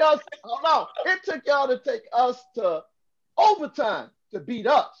 take us. Hold on. It took y'all to take us to overtime to beat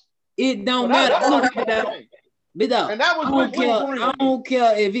us. It don't matter. And that was I don't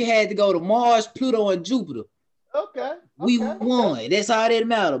care if it had to go to Mars, Pluto, and Jupiter. Okay. We won. That's all that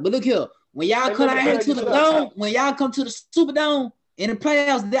matter. But look here, when y'all come out here to the dome, when y'all come to the Superdome in the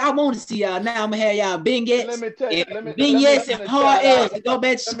playoffs, I want to see y'all. Now I'm gonna have y'all vignettes and hard L's and go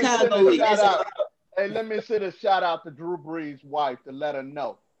back to Chicago. Hey, let me send a shout out to Drew Brees' wife to let her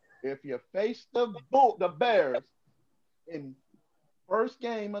know if you face the Bears in first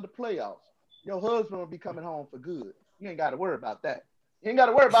game of the playoffs, your husband will be coming home for good. You ain't got to worry about that. You ain't got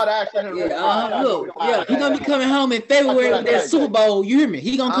to worry about accident. He's gonna be coming home in February with that Super Bowl. You hear me?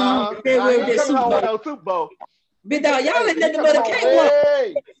 He gonna come home in February with that Super Bowl. Big dog, y'all ain't nothing but a cakewalk.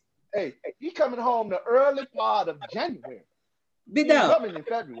 Hey, he coming home the early part of January. Big dog, coming in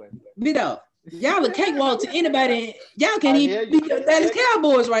February. Big dog. Y'all a cakewalk to anybody. Y'all can't even beat the Dallas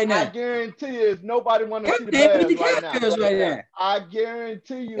Cowboys right now. I guarantee you, nobody want to see the Bears right now. I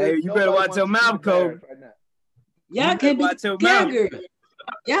guarantee you. Hey, you better watch your mouth, Cole. Y'all can't beat the Cowboys.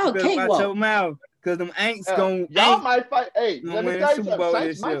 Y'all cakewalk. Watch your mouth, cause them ain'ts gonna. Y'all might fight. Hey, let me tell you something.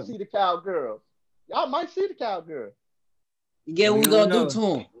 Saints might see the Cowgirls. Y'all might see the Cowgirls. Yeah, what we gonna do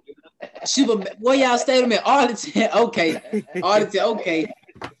to them? Where y'all stay them at? Arlington. Okay. Arlington. Okay.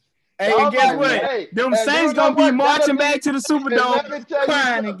 Hey, and guess what? Them Saints gonna be marching back to the Superdome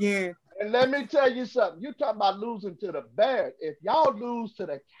crying again. And let me tell you something. You talking about losing to the Bears. If y'all lose to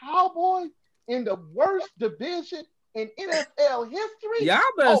the Cowboys in the worst division in NFL history, y'all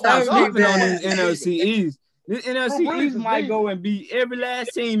better stop sleeping on this NFC East. This NFC East might go and beat every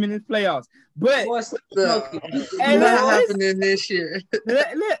last team in this playoffs. But what's not happening this year?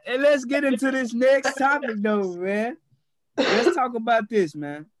 Let's get into this next topic, though, man. Let's talk about this,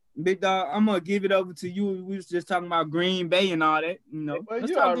 man. Big dog, I'm gonna give it over to you. We was just talking about Green Bay and all that, you know. Well,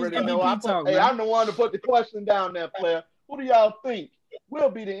 you already know. I'm the one to put the question down there, player. Who do y'all think will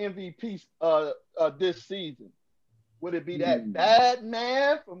be the MVP this season? Would it be that bad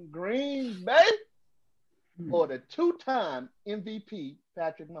man from Green Bay, or the two-time MVP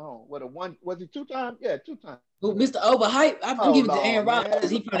Patrick Mahomes? Was he two-time? Yeah, two-time. Mr. Overhype, I'm giving it to Aaron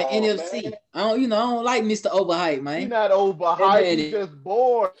Rodgers. He from the NFC. Man. I don't like Mr. Overhype, man. He's not overhyped. He's just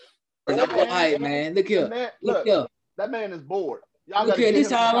bored. Overhype, man. Look here. Look here. That man is bored. Look here. This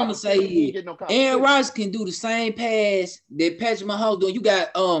is all I'm gonna say. Aaron Rodgers can do the same pass that Patrick Mahomes doing. You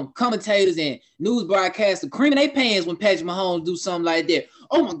got commentators and news broadcasters creaming their pants when Patrick Mahomes do something like that.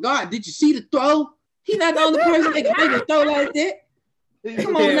 Oh my God, did you see the throw? He's not the only person that can make a throw like that.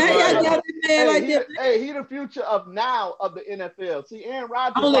 Come on now, y'all got this man like that. Hey, he the future of the NFL. See, Aaron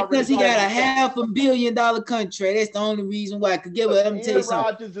Rodgers. Only because he got a $500 million contract. That's the only reason why. I could get what I'm telling you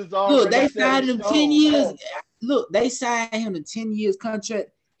something. Look, they signed him 10 years. Look, they signed him to 10 years contract.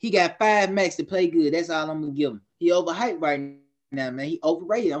 He got 5 max to play good. That's all I'm gonna give him. He overhyped right now, man. He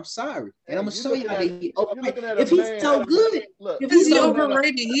overrated. I'm sorry, and I'm gonna show you how he overrated. If he's so good, if he's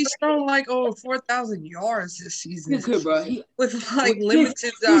overrated, he's thrown like over 4,000 yards this season. Look good, bro. With like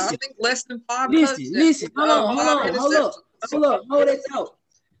limited, I think less than 5. Listen. Hold on.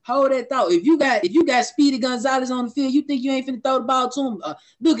 Hold that thought. If you got Speedy Gonzalez on the field, you think you ain't finna throw the ball to him?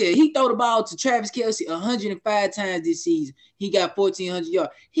 Look at it. He throw the ball to Travis Kelce 105 times this season. He got 1,400 yards.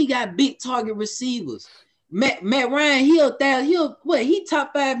 He got big target receivers. Matt Ryan, he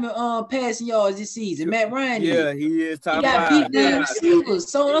top 5 in passing yards this season. Matt Ryan, he is top 5. He got big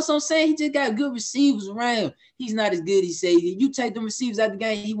receivers. So that's what I'm saying. He just got good receivers around him. He's not as good as he say. You take them receivers out the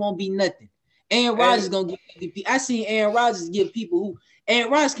game, he won't be nothing. Aaron Rodgers gonna give MVP. I seen Aaron Rodgers give people who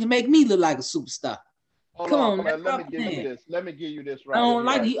Aaron Rodgers can make me look like a superstar. Come on, man. Let me give you this right. I don't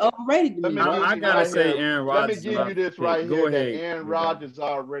like he overrated me. I gotta say Aaron Rodgers. Let me give you this right here. Aaron Rodgers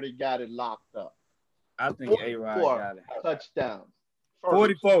already got it locked up. I think A-Rod got it. Touchdowns.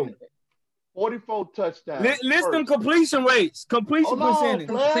 44. 44 touchdowns. List them completion rates. Completion percentage.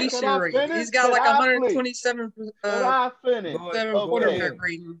 Completion rate. He's got like 127 quarterback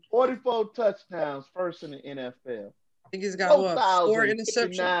rating. 44 touchdowns, first in the NFL. I think he's got 4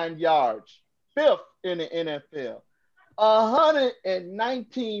 interceptions. Yards. 5th in the NFL.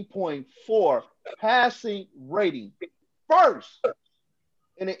 119.4 passing rating. First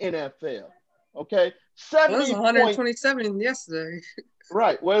in the NFL. Okay. 70 127 yesterday.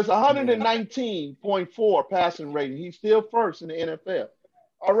 Right. Well, it's 119.4 passing rating. He's still first in the NFL.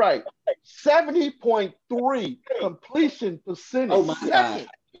 All right. 70.3 completion percentage. Oh my God.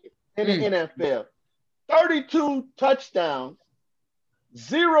 In the NFL. 32 touchdowns.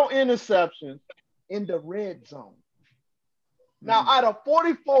 0 interceptions in the red zone. Now, out of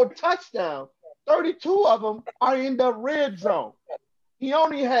 44 touchdowns, 32 of them are in the red zone. He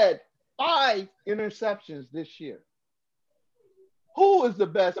only had 5 interceptions this year. Who is the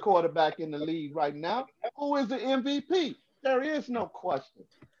best quarterback in the league right now? Who is the MVP? There is no question.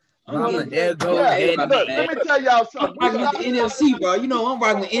 Let me tell y'all something. I'm rocking with the NFC, bro. You know, I'm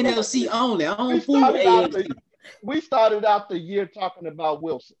rocking with NFC only. I don't fool with AFC. We started out the year talking about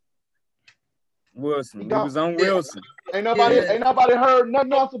Wilson. He was on Wilson. Ain't nobody heard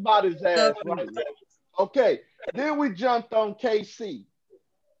nothing else about his ass, right? Okay. Then we jumped on KC.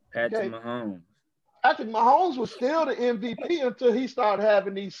 Patrick Mahomes. Patrick Mahomes was still the MVP until he started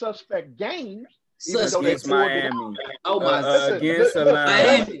having these suspect games. Against Miami. Against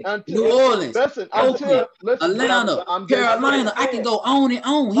Miami. New Orleans. Oakland, Atlanta, Carolina. I can go on and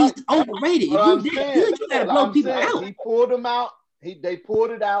on. He's overrated. If you that good, you gotta blow people out. He pulled them out. They pulled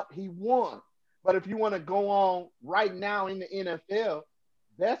it out. He won. But if you want to go on right now in the NFL,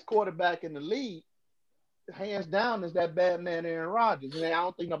 best quarterback in the league, hands down, is that bad man Aaron Rodgers. And I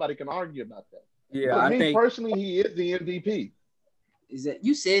don't think nobody can argue about that. Yeah, I think personally, he is the MVP. Is that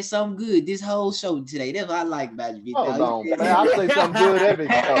you said something good this whole show today? That's what I like about you. Hold on, man. I say something good every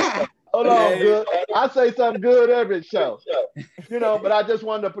show. Hold on, good. I say something good every show. But I just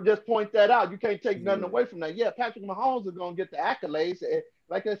wanted to just point that out. You can't take nothing away from that. Yeah, Patrick Mahomes is gonna get the accolades.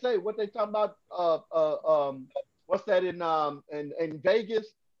 Like I say, what they talking about? What's that in Vegas?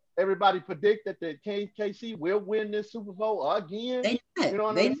 Everybody predict that the KC will win this Super Bowl again. They not. You know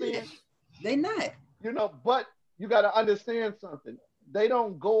what I'm saying? They not. But you got to understand something. They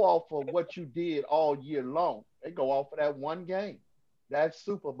don't go off of what you did all year long. They go off of that one game, that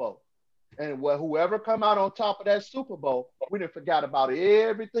Super Bowl. And whoever come out on top of that Super Bowl, we didn't forget about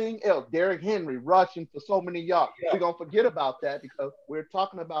everything else. Derrick Henry rushing for so many yards. We're going to forget about that because we're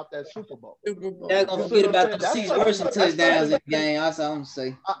talking about that Super Bowl. They're going to forget about the 6 rushing touchdowns in the game. That's all I'm going to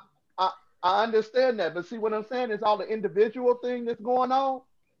say. I understand that. But see what I'm saying is all the individual thing that's going on,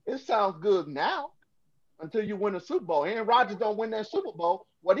 it sounds good now until you win a Super Bowl. Aaron Rodgers don't win that Super Bowl.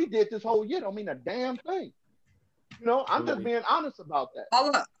 What he did this whole year don't mean a damn thing. I'm just being honest about that.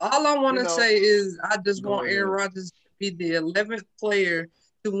 All I want to say is I just want Aaron Rodgers to be the 11th player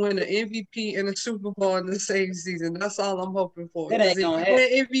to win an MVP and a Super Bowl in the same season. That's all I'm hoping for. That ain't gonna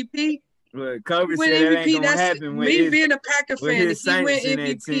happen. MVP. Look, Kobe said that ain't gonna happen. Me being a Packer fan, if he win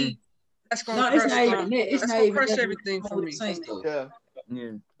MVP, that's gonna crush everything for me. Yeah.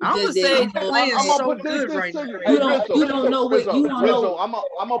 Yeah, I'm gonna say playing so good right now. You don't know what you don't know. I'm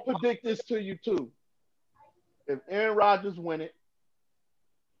gonna predict this to you too. If Aaron Rodgers win it,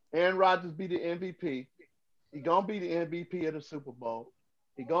 Aaron Rodgers be the MVP. He gonna be the MVP of the Super Bowl.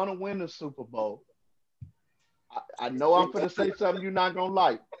 He gonna win the Super Bowl. I know I'm gonna say something you're not gonna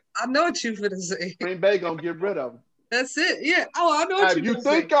like. I know what you're gonna say. Green Bay gonna get rid of him. That's it. Yeah. Oh, I know what you're gonna say.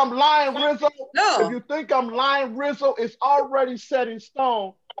 If you think I'm lying, Rizzo? No. If you think I'm lying, Rizzo, it's already set in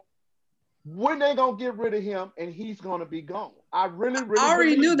stone when they gonna get rid of him and he's gonna be gone. I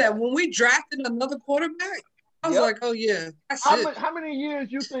already knew that when we drafted another quarterback. I was like, oh yeah, how many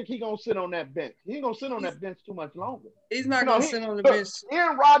years you think he gonna sit on that bench? He ain't gonna sit on that bench too much longer. He's not gonna sit on the bench.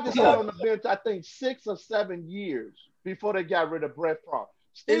 Aaron Rodgers sat on the bench, I think 6 or 7 years before they got rid of Brett Favre.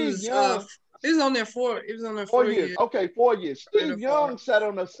 Steve Young. He was on there 4 years. Okay, 4 years. Steve Young sat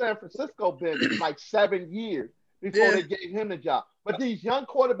on the San Francisco bench like 7 years before they gave him the job. But these young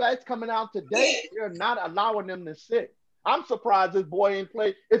quarterbacks coming out today, they're not allowing them to sit. I'm surprised this boy ain't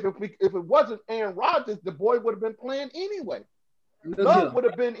played. If it wasn't Aaron Rodgers, the boy would have been playing anyway. Love would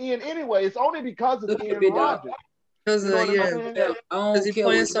have been in anyway. It's only because of Aaron Rodgers. Because he's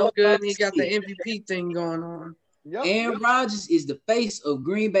playing so good and he got the MVP thing going on. Yep. Aaron Rodgers is the face of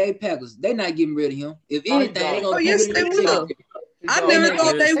Green Bay Packers. They're not getting rid of him. If anything, they're going to yes, they will. I never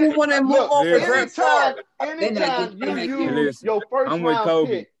thought they would want to move on for Brett Favre. Anytime you use your first round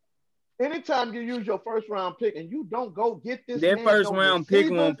pick, anytime you use your first round pick and you don't go get this, that first round pick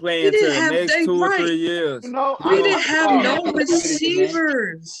won't play until the next 2 or 3 years. We didn't have no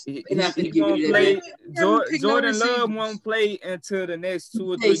receivers. Jordan Love won't play until the next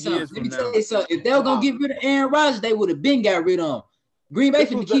 2 or 3 years. Let me tell you something. If they were gonna get rid of Aaron Rodgers, they would have been got rid of him. Green Bay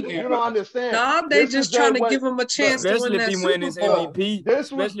can keep him. You don't understand. Nah, they just trying to give him a chance to win that Super Bowl.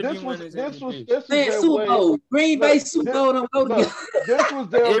 This was their Super Bowl. Green Bay Super Bowl don't go together. This was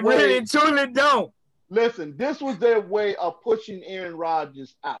their way. It really truly don't. Listen, this was their way of pushing Aaron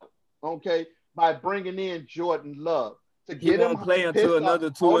Rodgers out. Okay, by bringing in Jordan Love to get him play until another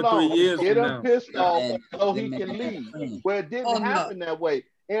 2 or 3 years. Get him pissed off so he can leave. Where it didn't happen that way.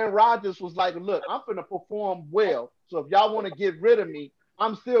 Aaron Rodgers was like, "Look, I'm going to perform well. So if y'all want to get rid of me,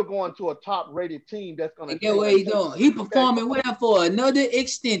 I'm still going to a top-rated team that's going to get where he going. He performing well for another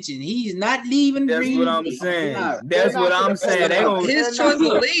extension. He's not leaving. That's Green what I'm Bay. saying. That's what I'm saying. They gonna, his choice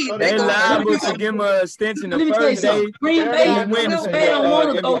to leave. They liable to give him an extension the first day. Green Bay, win they don't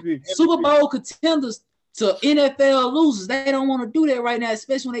want to go Super Bowl contenders to NFL losers. They don't want to do that right now,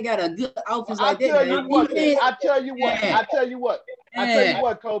 especially when they got a good offense like that. I tell you what,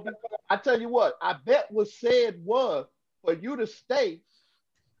 Kobe. I tell you what. I bet what said was for you to stay,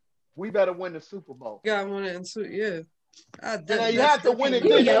 we better win the Super Bowl. Got one and two, yeah. They had to win it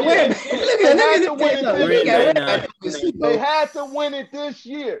this year. They had to win it this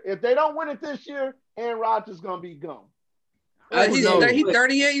year. If they don't win it this year, Aaron Rodgers is gonna be gone. He's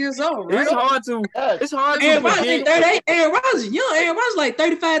 38 years old, right? It's hard to Aaron Rodgers ain't 38. Aaron Rodgers is young. Aaron Rodgers like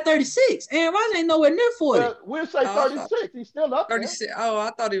 35, 36. Aaron Rodgers ain't nowhere near 40. We'll say 36. He's still up 36. Oh,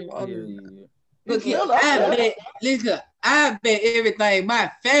 I thought he was. Look, I bet everything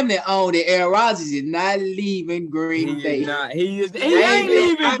my family owned that Aaron Rodgers is not leaving Green Bay. He ain't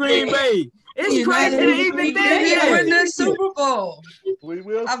leaving Green Bay. It's crazy to even think he win the Super Bowl. We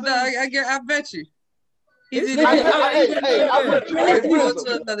will. I bet you. Rizzo,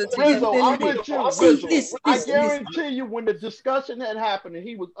 I'm with you. I guarantee you, when the discussion had happened and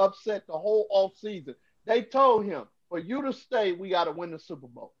he was upset the whole off season, they told him, for you to stay, we got to win the Super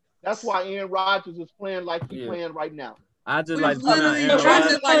Bowl. That's why Aaron Rodgers is playing like he's playing right now. I just like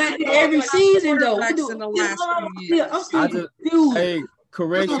every season though. In the last few years. Hey,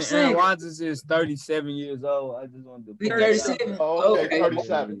 correction. Aaron Rodgers is 37 years old. I just wanted to be 37. Oh, okay,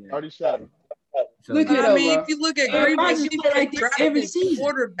 37. Look at if you look at Green Bay, he's like every season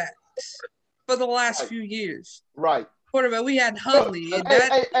quarterbacks for the last few years. Right. Quarterback, we had Huntley.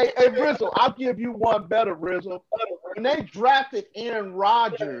 Hey, Rizzo, I'll give you one better, Rizzo. When they drafted Aaron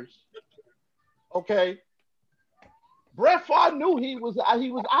Rodgers, okay, Brett Favre knew he was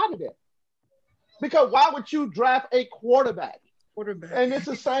out of there. Because why would you draft a quarterback? And it's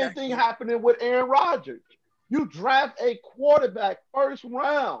the same thing happening with Aaron Rodgers. You draft a quarterback first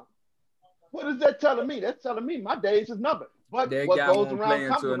round. What is that telling me? That's telling me my days is numbered. But what goes around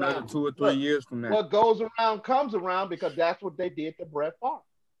comes around. Another 2 or 3 years from now. What goes around comes around, because that's what they did to Brett Favre.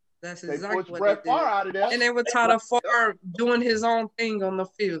 That's exactly what Brett they did. Favre out of there. And they were tired of Favre doing his own thing on the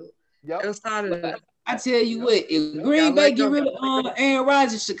field. Yep. It was tired of that. I tell you what, if Green Bay get rid of Aaron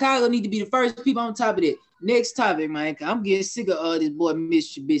Rodgers, Chicago need to be the first people on top of it. Next topic, man. I'm getting sick of this boy,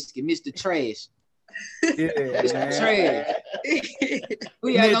 Mr. Trubisky, Mr. Trash. Mr. Trash.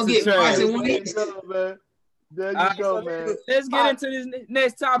 We ain't gonna get Carson Wentz. There you go, man. Let's get into this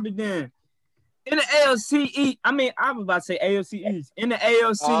next topic then. In the AFC East, I was about to say AFC East. In the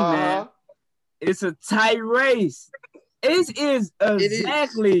AFC, man, it's a tight race. It is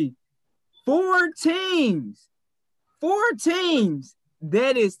exactly 4 teams. 4 teams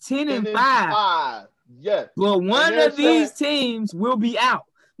that is 10-5. Yes. But one of these teams will be out.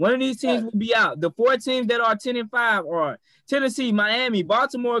 One of these teams will be out. The 4 teams that are 10-5 are Tennessee, Miami,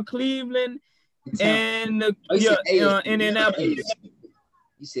 Baltimore, Cleveland, and Indianapolis.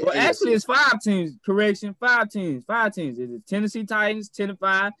 Well, actually, it's 5 teams. Correction, 5 teams. 5 teams. It's Tennessee Titans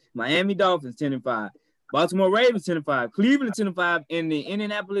 10-5, Miami Dolphins 10-5, Baltimore Ravens 10-5, Cleveland 10-5, and the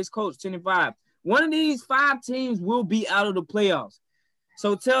Indianapolis Colts 10-5. One of these 5 teams will be out of the playoffs.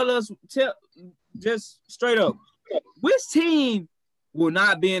 So tell just straight up, which team will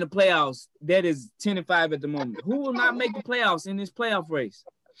not be in the playoffs that is 10-5 at the moment? Who will not make the playoffs in this playoff race?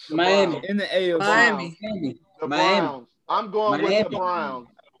 Miami. In the AFC. Miami. The Browns. I'm going with the Browns.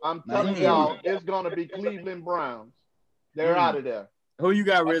 I'm telling y'all, it's going to be Cleveland Browns. They're out of there. Who you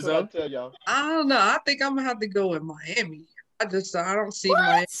got, Rizzo? I tell y'all. I don't know. I think I'm going to have to go with Miami. I don't see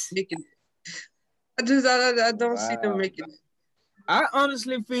Miami making it. I don't see them making it. I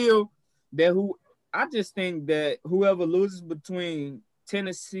honestly feel that I just think that whoever loses between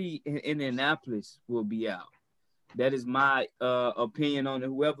Tennessee and Indianapolis will be out. That is my opinion on it.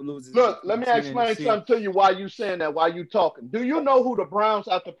 Whoever loses. Look, let me explain something to you while you saying that, while you talking. Do you know who the Browns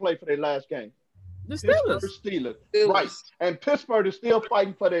have to play for their last game? The Steelers. Pittsburgh Steelers. Right. And Pittsburgh is still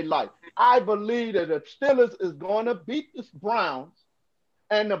fighting for their life. I believe that the Steelers is going to beat the Browns,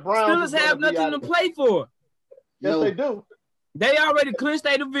 and the Browns Steelers have nothing to play for. Yes, they do. They already clinched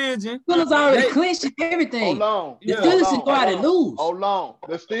their division. Steelers already clinched everything. Hold on. The Steelers can go out and lose. Hold on.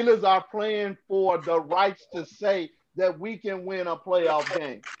 The Steelers are playing for the rights to say that we can win a playoff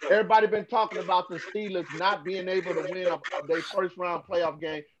game. Everybody been talking about the Steelers not being able to win their first round playoff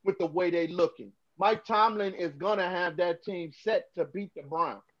game with the way they looking. Mike Tomlin is going to have that team set to beat the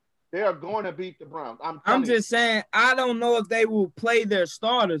Browns. They are going to beat the Browns. I'm just saying, I don't know if they will play their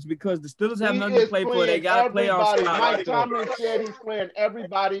starters because the Steelers have nothing to play for. They got to play off. Mike Tomlin said he's playing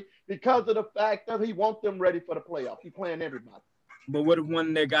everybody because of the fact that he wants them ready for the playoffs. He's playing everybody. But what if one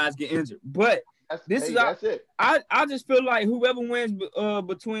of their guys get injured? But that's it. I just feel like whoever wins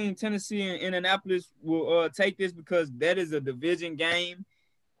between Tennessee and Indianapolis will take this because that is a division game.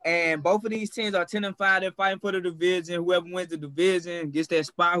 And both of these teams are 10-5. They're fighting for the division. Whoever wins the division gets that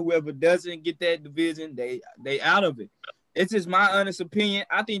spot. Whoever doesn't get that division, they out of it. It's just my honest opinion.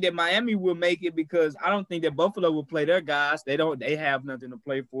 I think that Miami will make it because I don't think that Buffalo will play their guys. They have nothing to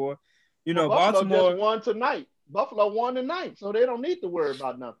play for. You know, Baltimore just won tonight. Buffalo won tonight, so they don't need to worry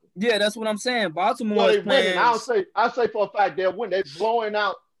about nothing. Yeah, that's what I'm saying. Baltimore is playing. I say for a fact they'll win. They're blowing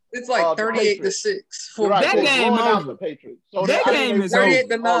out. It's like 38-6 for that game over. The Patriots. So that game is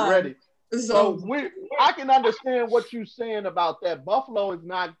 38-9 already. So I can understand what you're saying about that. Buffalo is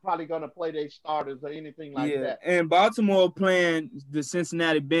not probably going to play their starters or anything like that. And Baltimore playing the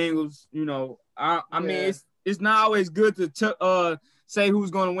Cincinnati Bengals. You know, I mean, it's not always good to say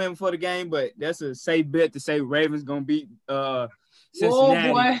who's going to win for the game, but that's a safe bet to say Ravens going to beat Cincinnati.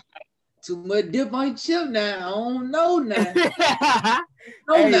 Oh boy, too much dip on chip now. I don't know now.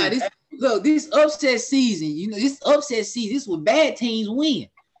 This upset season, this is when bad teams win.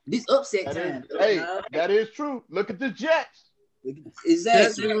 This upset time. That is true. Look at the Jets.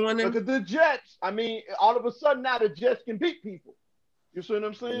 Exactly. Look at the Jets. I mean, all of a sudden now the Jets can beat people. You see what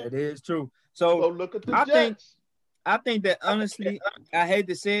I'm saying? That is true. So look at the Jets. I think that honestly, I hate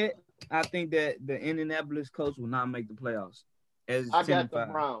to say it, I think that the Indianapolis Colts will not make the playoffs. I got the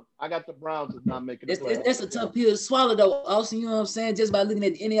Browns. I got the Browns is not making the playoffs. That's a tough pill to swallow, though. Also, you know what I'm saying? Just by looking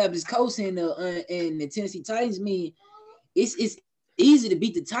at the Indianapolis Colts and the Tennessee Titans, it's easy to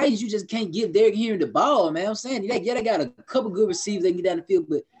beat the Titans. You just can't give Derrick Henry the ball, man. I'm saying, they got a couple good receivers that can get down the field,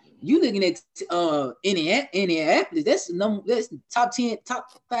 but you looking at Indianapolis, that's top 10, top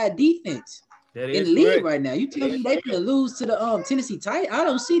 5 defense in the league right now. You tell me they can lose to the Tennessee Titans? I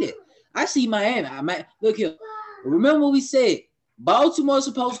don't see that. I see Miami. Look here. Remember what we said. Baltimore's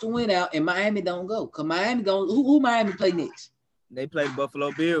supposed to win out, and Miami don't go. Cause Miami going who Miami play next? They play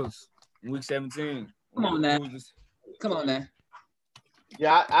Buffalo Bills in week 17. Come on now.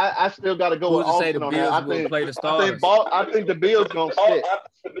 Yeah, I still got to go with Austin on that. I think the Bills gonna sit.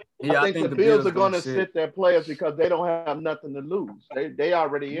 Yeah, I think the Bills are gonna sit their players because they don't have nothing to lose. They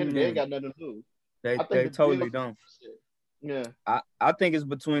already in. They ain't got nothing to lose. They totally don't. Yeah, I think it's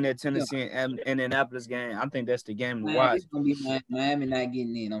between that Tennessee and Indianapolis game. I think that's the game to watch. It's gonna be Miami not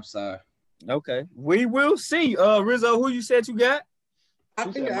getting in. I'm sorry. Okay, we will see. Rizzo, who you said you got? I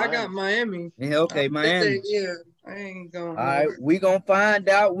think I got Miami. Yeah, okay, Miami. I ain't going. All right, we gonna find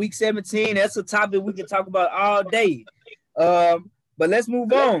out week 17. That's a topic we can talk about all day. But let's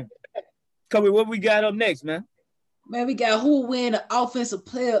move on. Kobe, what we got up next, man? Man, we got who win the offensive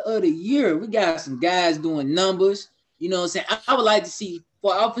player of the year. We got some guys doing numbers. You know what I'm saying? I would like to see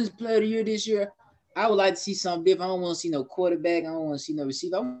for offensive player of the year this year. I would like to see something different. I don't want to see no quarterback. I don't want to see no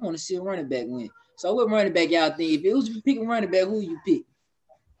receiver. I want to see a running back win. So what running back y'all think? If it was picking running back, who you pick?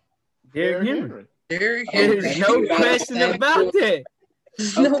 Derrick Henry. Derrick Henry. There's no question about that.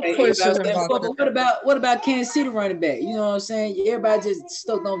 No question about that. What about Kansas City running back? You know what I'm saying? Everybody just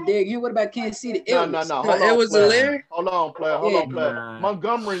stuck on Derrick Henry. What about Kansas City? No. It was Larry. Hold on, player.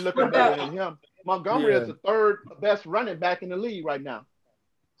 Montgomery looking better than him. Montgomery is the third best running back in the league right now.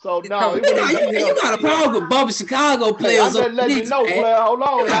 So no, you got a problem with bumping Chicago players. I'm letting you know, player. Hold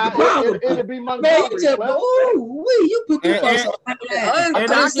on, it'll be Montgomery. You put the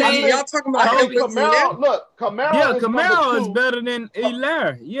y'all talking about Camaro is better than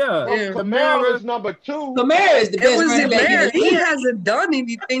Hilaire. Camaro is number 2. Camaro is the best running back. He hasn't done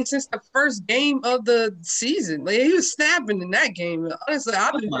anything since the first game of the season. Like, he was snapping in that game. Honestly,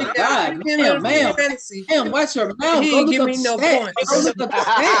 I've been man, watch your mouth. He didn't give me no points. Go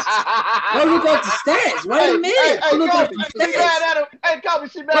look up the stats. Wait a minute. Hey, Kobe,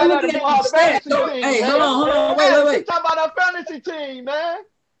 she mad at him for the fantasy team. Hey, hold on. Wait. Talk about our fantasy team, man.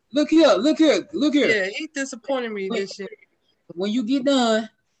 Look here. Yeah, he disappointed me this year. When you get done,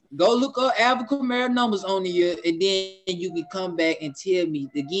 go look up Alvin Kamara numbers on the year, and then you can come back and tell me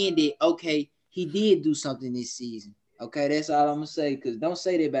again that, okay, he did do something this season. Okay, that's all I'm going to say, because don't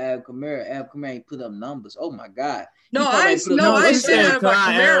say that about Alvin Kamara. Alvin Kamara ain't put up numbers. Oh, my God. No, I ain't said that about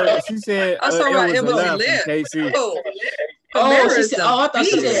Kamara. She said I saw about KC. Oh, she said, I thought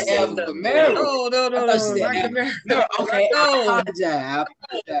she said Alvin Kamara. No, not Kamara. No, okay, No. I apologize.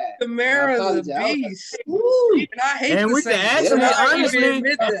 Kamara's a beast. Woo. And I hate And to we say can it, actually, but I honestly, even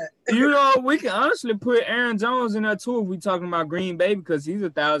admit that. you know, we can honestly put Aaron Jones in there too if we talking about Green Bay because he's a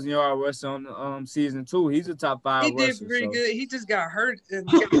 1,000-yard rusher on the season 2. He's a top 5 He rusher. did pretty good. He just got hurt in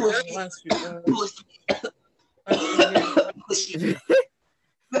the last few.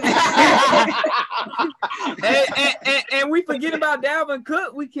 and we forget about Dalvin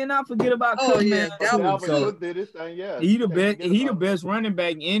Cook. We cannot forget about Oh, Cook, yeah, man. Dalvin So, Cook did his thing, yeah. he the best running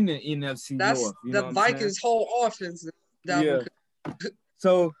back in the NFC That's North. You the know what Vikings' whole offense. Yeah.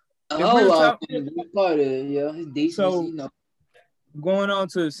 So part of it, yeah, it's decent. So, you know. Going on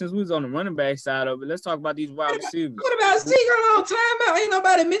to, since we was on the running back side of it, let's talk about these wide receivers. What about Zeke? A long time out. Ain't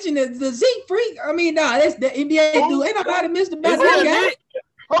nobody mentioned the Zeke freak. I mean, nah, that's the NBA dude. Ain't nobody missed about that guy.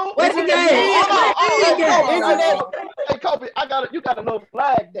 What's the game? Hey, Kobe, you got a little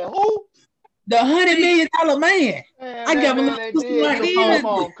flag there. Who? The $100 million man. I got a little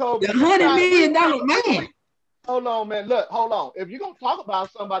microphone. The $100 million man. Hold on, man. Look, hold on. If you're gonna talk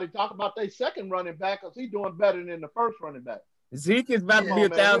about somebody, talk about their second running back because he's doing better than the first running back. Zeke is about to be a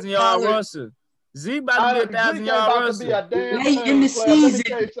 1,000-yard rusher. Zeke about to be a 1,000-yard rusher. Late in the season,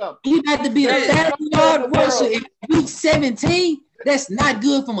 he about to be a 1,000-yard rusher in week 17. That's not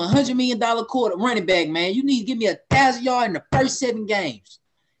good from $100 million quarter running back, man. You need to give me 1,000-yard in the first 7 games.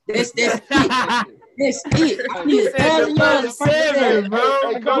 That's it. That's it. I need 1,000 yards in the first 7, bro.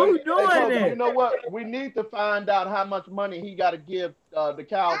 Who doing that? You know what? We need to find out how much money he got to give the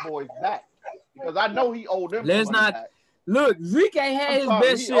Cowboys back because I know he owed them. Let's not. Back. Look, Zeke ain't had his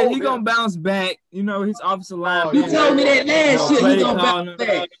best shit. He gonna bounce back. You know, his offensive line. You told me that last year. He gonna bounce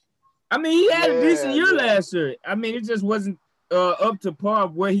back. I mean, he had a decent year last year. I mean, it just wasn't up to par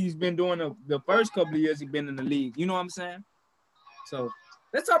of what he's been doing the first couple of years he's been in the league. You know what I'm saying? So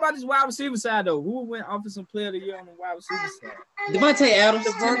let's talk about this wide receiver side though. Who went offensive player of the year on the wide receiver side? Devontae Adams.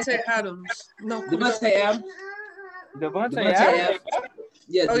 No, Devontae Adams. Devontae Adams.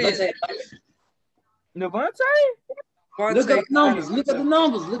 Yeah, Devontae Adams. Devontae? Look at the numbers. Look at the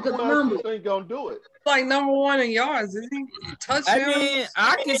numbers. Ain't gonna do it. Like number 1 in yards, isn't he? Touchdowns. I mean,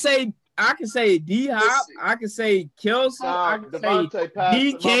 I can say D Hop. I can say Kelce. I can say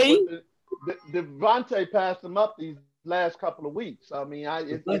DK. Devontae passed him up these last couple of weeks. I mean,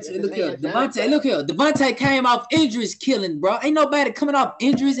 look here. Devontae came off injuries killing, bro. Ain't nobody coming off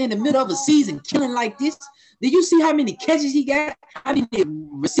injuries in the middle of a season killing like this. Did you see how many catches he got? How many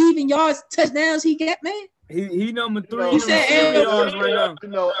receiving yards, touchdowns he got, man? He number 3. He said yards right now. You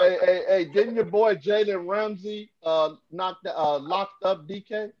know, hey, didn't your boy Jalen Ramsey locked up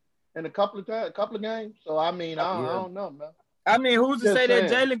DK in a couple of games? So I mean, I don't know, man. I mean, who's to say that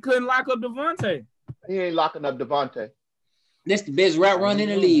Jalen couldn't lock up Devontae? He ain't locking up Devontae. That's the best route runner in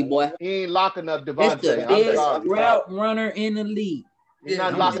the league, boy. He ain't locking up Devontae. That's the best route runner in the league. He's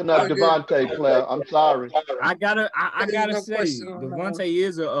not locking up Devontae, player. I'm sorry. I gotta say, Devontae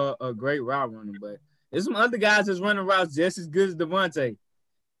is a great route runner, but there's some other guys that's running routes just as good as Devontae.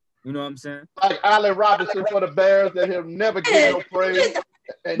 You know what I'm saying? Like Allen Robinson for the Bears that he'll never get no praise.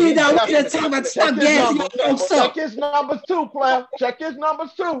 We don't talk about stop gas. Check his numbers too, player. Check his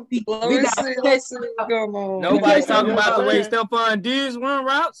numbers too. Nobody's talking about the way Stephon Diggs run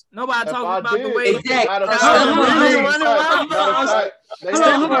routes. Nobody talking about the way They had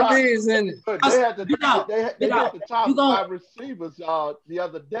the top 5 receivers the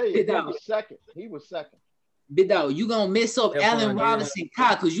other day. He was second. Big dog, you gonna mess up Allen Robinson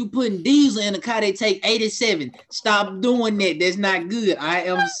car because you putting Diesel in the car. They take 87. Stop doing that. That's not good. I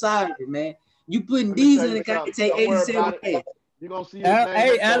am sorry, man. You putting Diesel in the car. They take 87. You gonna see?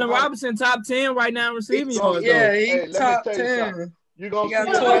 Hey, Allen Robinson top 10 right now receiving yards. Yeah, he top 10. You gonna got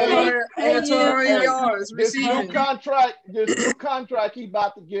 1,200 yards receiving. This new contract he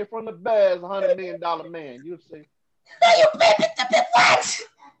about to get from the Bears, $100 million man. You'll see.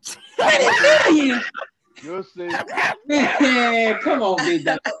 What? You'll see. Man, come on, big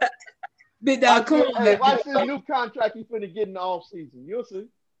dog. Big dog, come on. Hey, watch this new contract he's finna get in the offseason. You'll see.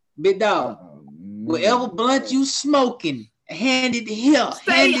 Big dog, whatever blunt you smoking, hand it here.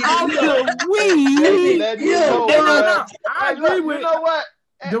 Stay out the weed. I agree with you. You know what?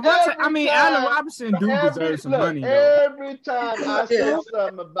 Allen Robinson deserve some money. Every time I say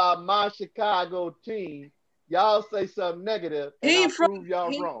something about my Chicago team, y'all say something negative, and I prove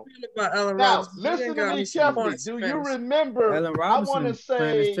y'all wrong. Now, listen to me carefully. Do you remember? Allen Robinson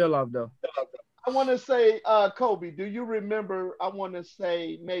playing his tail off, though. I want to say, Kobe, do you remember? I want to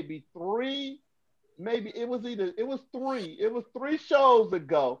say maybe 3. Maybe it was 3. It was 3 shows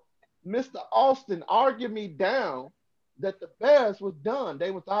ago. Mr. Austin argued me down that the Bears was done.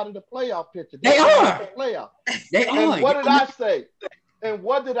 They was out of the playoff picture. They are. The playoff. They are. And what did I say? And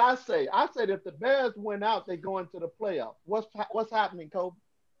what did I say? I said if the Bears went out, they go into the playoff. What's happening, Kobe?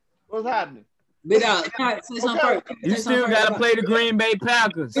 What's happening? You still got to play the Green Bay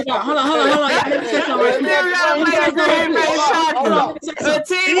Packers. Hold on. You still got to play the Green Bay Packers. A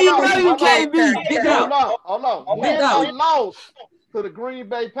team you know you can't beat. Hold on. Win or loss to the Green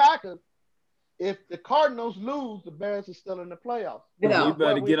Bay Packers. If the Cardinals lose, the Bears are still in the playoffs. You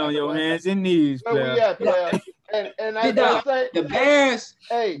better get on your hands and knees, player. Where we at, player? And as I say, the Bears.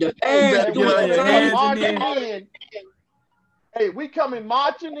 The Bears doing the Hey, we coming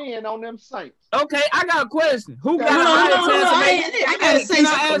marching in on them Saints. Okay, I got a question. Who got a higher chance? I gotta say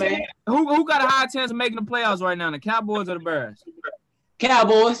something, man. Who got a higher chance of making the playoffs right now? The Cowboys or the Bears?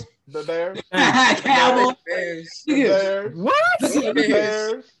 Cowboys. The Bears. Cowboys. The Bears. What? The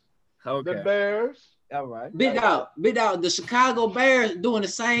Bears. Okay. The Bears. All right. Big dog. The Chicago Bears doing the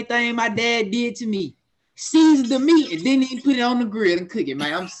same thing my dad did to me. Seasoned the meat and didn't even put it on the grill and cook it,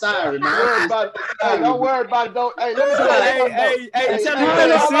 man. I'm sorry, man. Don't worry about it. Don't. Hey, let me tell you. Hey, tell me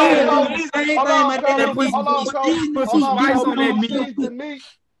that meat.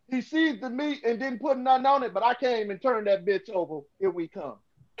 He seized the meat and didn't put nothing on it, but I came and turned that bitch over. Here we come.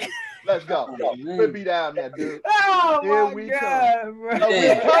 Let's go. We'll be down there, dude. Here we come. So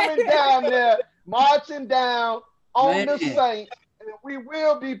we're coming down there, marching down on the Saints, and we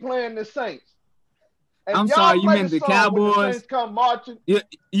will be playing the Saints. And I'm sorry, you meant the Cowboys. The Saints come marching. You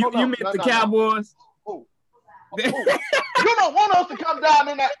meant the Cowboys. You don't want us to come down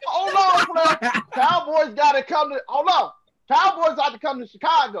in that. Hold on, player. Cowboys got to come to. Hold on. Cowboys got to come to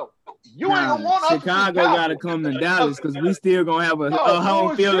Chicago. You ain't gonna want us. Chicago got to come to Dallas because we still gonna have a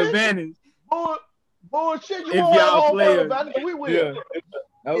home field advantage. Bullshit. You want a home field advantage? We will. Yeah.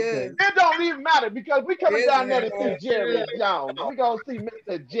 Okay. It don't even matter because we coming down there to see Jerry Jones. We gonna see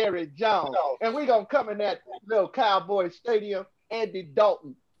Mr. Jerry Jones, and we gonna come in that little Cowboy Stadium. Andy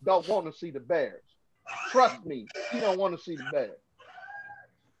Dalton don't want to see the Bears. Trust me, he don't want to see the Bears.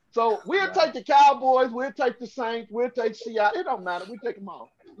 So we'll take the Cowboys, we'll take the Saints, we'll take Seattle. It don't matter. We take them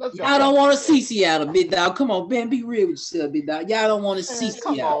all. Let's go. Y'all don't want to see Seattle, big dog. Come on, Ben, be real with yourself, big dog. Y'all don't want to see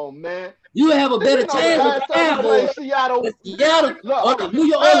Seattle. Come on, man. You have a better chance with the Cowboys. Seattle or the New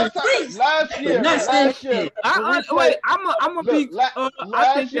York Orleans. Last year. I'm gonna be. I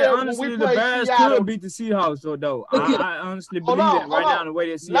think that honestly the Bears could beat the Seahawks, though. I honestly believe that right now the way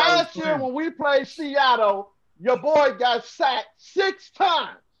that Seattle. Last year when we played Seattle, your boy got sacked 6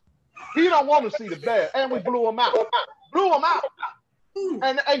 times. He don't want to see the Bears, and we blew him out.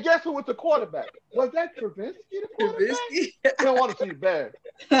 And guess who was the quarterback? Was that Trubisky the quarterback? He don't want to see the Bears.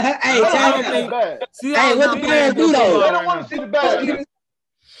 Hey, what the Bears do though? They don't want to see the Bears.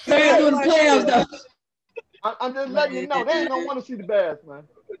 Bears doing the playoffs though. I'm just letting you know they ain't gonna want to see the Bears, man.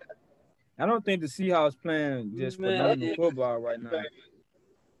 I don't think the Seahawks playing just phenomenal football right now.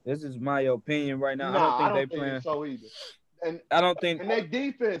 This is my opinion right now. I don't think they playing so either. And I don't think. And their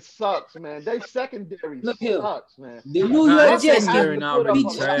defense sucks, man. They secondary sucks, man. The New York Jets beat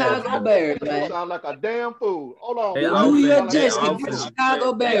Chicago Bears, man. Sound like a damn fool. Hold on. The New York Jets beat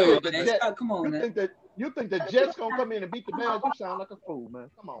Chicago Bears, man. Come on, man. You think the Jets gonna come in and beat the Bears? You sound like a fool,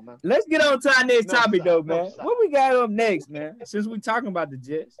 man. Come on, man. Let's get on to our next topic, though, man. What we got up next, man? Since we talking about the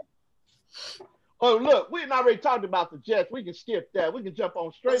Jets. Oh, look, we already talked about the Jets. We can skip that. We can jump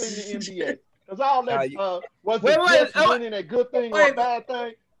on straight into the NBA. Because all that was the Jets winning a good thing or a bad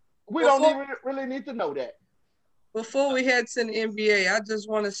thing. We don't even really need to know that. Before we head to the NBA, I just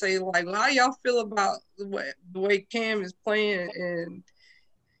want to say, like, how y'all feel about the way Cam is playing and,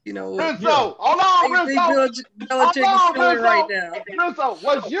 you know. Rizzo, hold on, Rizzo. Belichick is feeling right now. Rizzo,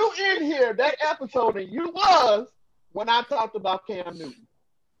 was you in here that episode? And you was when I talked about Cam Newton.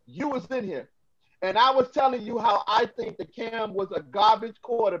 You was in here. And I was telling you how I think that Cam was a garbage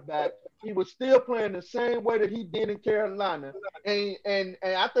quarterback. He was still playing the same way that he did in Carolina. And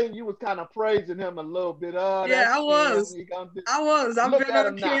I think you was kind of praising him a little bit. Yeah, I was. I've been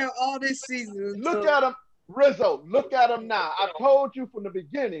on Cam all this season. Look at him. Rizzo, look at him now. I told you from the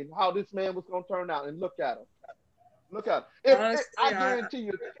beginning how this man was going to turn out. And look at him. Look at him. I guarantee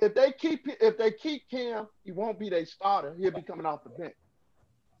you, if they keep Cam, he won't be their starter. He'll be coming off the bench.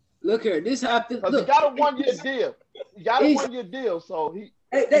 Look here, this how I feel. He got a 1-year deal. So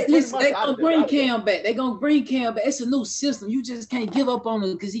they're gonna bring Cam back. They're gonna bring Cam back. It's a new system. You just can't give up on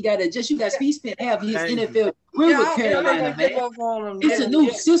him because he got to adjust. He spent half of his NFL career with Carolina, man. It's a new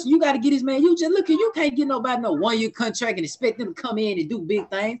system. You got to get his man. You just look here. You can't get nobody no 1-year contract and expect them to come in and do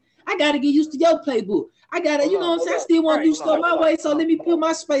big things. I gotta get used to your playbook. I gotta, you know what I'm saying? I still want to do stuff my way, so let me put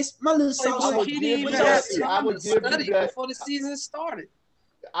my space, my little sauce. I would give you that before the season started.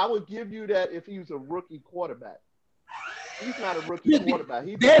 I would give you that if he was a rookie quarterback. He's not a rookie quarterback.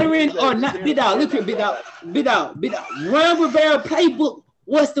 He's veteran or not, bit out. Look here, bit out. Ron Rivera playbook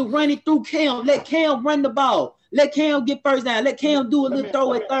was to run it through Cam. Let Cam run the ball. Let Cam get first down. Let Cam do a little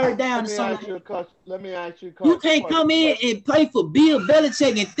throw at third down or something. Let me ask you a question. You can't come in and play for Bill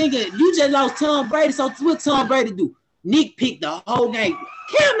Belichick and think you just lost Tom Brady. So what Tom Brady do? Nick picked the whole game.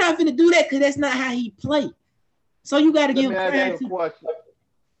 Cam not finna do that because that's not how he play. So you got to give him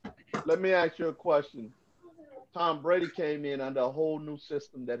Let me ask you a question. Tom Brady came in under a whole new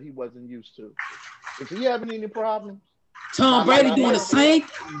system that he wasn't used to. Is he having any problems? Tom Brady doing the same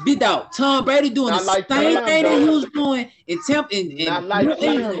bit out. Tom Brady doing the same thing that he was doing in Tampa. Not like New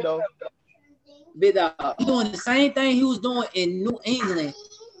England. Bit out. Doing the same thing he was doing in New England,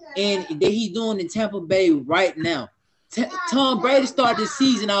 and that he's doing in Tampa Bay right now. Tom Brady started the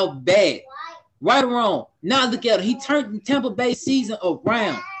season off bad, right or wrong. Now look at him. He turned the Tampa Bay season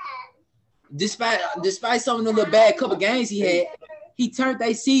around. Despite some of the little bad couple games he had. He turned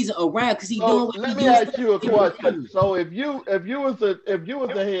that season around because he doing what let me ask you a question. So if you was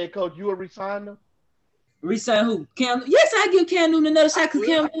the head coach, you would resign him? Resign who? Cam? Yes, I give Cam Newton another shot because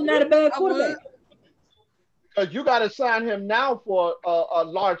Cam Newton not a bad quarterback. Because you got to sign him now for a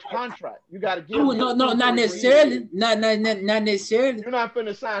large contract. You got to give him. No, not necessarily. Not necessarily. You're not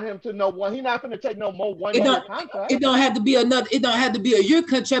finna sign him to no one. He's not finna take no more 1 year contract. It don't have to be another. It don't have to be a year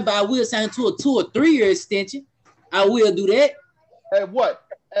contract, but I will sign him to a 2 or 3 year extension. I will do that. At what?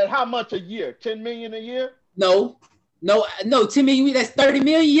 At how much a year? 10 million a year? No, 10 million. That's 30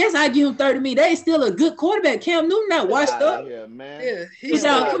 million. Yes, I give him 30 million. That is still a good quarterback. Cam Newton not washed up. Yeah, man. Yeah, he's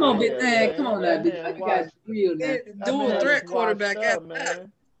out. Come on, big man. Come on now, big dog. You got real now. Dual threat quarterback at that.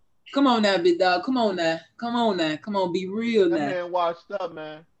 Come on now, big dog. Come on now. Come on, be real now. That man washed up,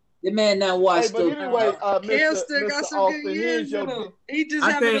 man. The man not washed up. Anyway, Cam still got some good years in him. He just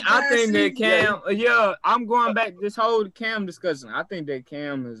I think that Cam. Yeah, I'm going back this whole Cam discussion. I think that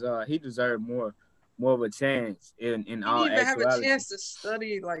Cam is he deserved more of a chance in all actuality. He didn't even have a chance to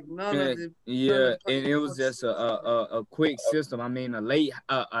study like none of it. Yeah, and it was just a quick system. I mean, a late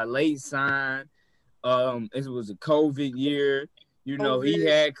sign. It was a COVID year. You know, he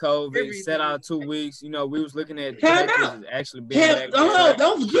had COVID, set out 2 weeks. You know, we was looking at actually being back.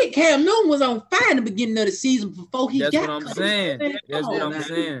 Don't forget, Cam Newton was on fire in the beginning of the season before he got COVID. That's what I'm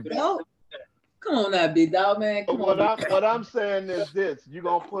saying. Come on now, big dog, man. What I'm saying is this. You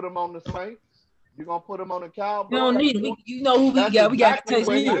going to put him on the Saints? You going to put him on the Cowboys? You don't need him. You know who we got. We got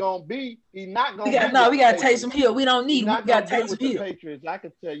Taysom Hill. He's not going to be. We got Taysom Hill. We don't need him. We got Taysom Hill. Patriots. I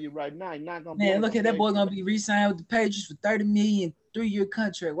can tell you right now, he's not going to be. Man, look at that boy going to be re-signed with the Patriots for $30 million, 3-year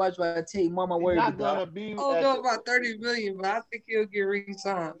contract. Watch what I tell you. Mama worried about. I don't know about $30 million, but I think he'll get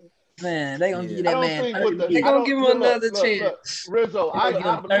re-signed. Man, they going to give that man $30 million. They're going to give him another chance. Rizzo, I give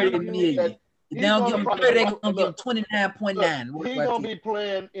him $30 million. They don't give him 30, they're going to give him 29.9. He's going to be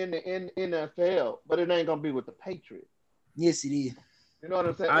playing in the NFL, but it ain't going to be with the Patriots. Yes, it is. You know what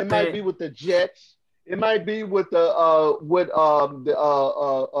I'm saying? Might be with the Jets. It might be with who was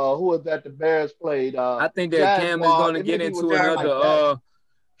that the Bears played? I think that Cam is going to get into another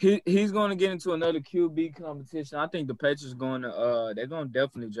he's going to get into another QB competition. I think the Patriots they're going to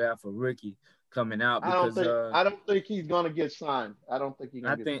definitely draft a rookie coming out because I don't think he's gonna get signed. I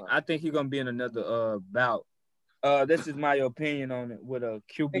think he's gonna be in another bout. This is my opinion on it with a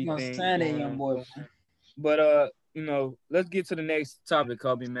QB thing. Sign that young boy. But you know, let's get to the next topic,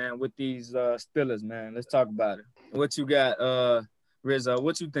 Kobe, man. With these Steelers, man, let's talk about it. What you got, Rizzo?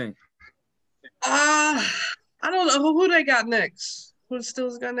 What you think? I don't know who they got next. Who the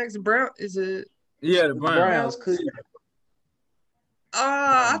Steelers got next? Brown? Is it? Yeah, the Browns.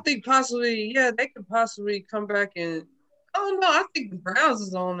 I think possibly, they could possibly come back and. Oh no, I think the Browns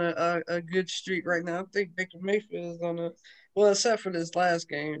is on a good streak right now. I think Baker Mayfield is on except for this last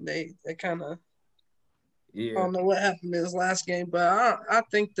game, they kind of. I don't know what happened in this last game, but I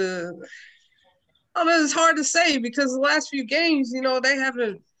think it's hard to say because the last few games, you know, they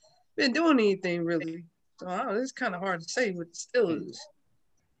haven't been doing anything really. So it's kind of hard to say what the Steelers.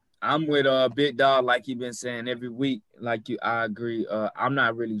 I'm with Big Dog, like you've been saying every week. Like you, I agree. I'm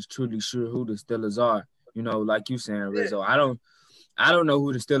not really truly sure who the Steelers are. You know, like you saying, Rizzo. I don't know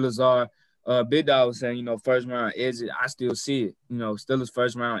who the Steelers are. Big Dog was saying, you know, first round exit. I still see it. You know, Steelers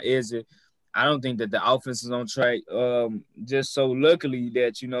first round exit. I don't think that the offense is on track. Just so luckily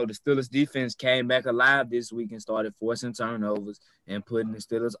that, you know, the Steelers defense came back alive this week and started forcing turnovers and putting the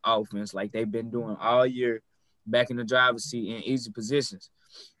Steelers offense like they've been doing all year back in the driver's seat in easy positions.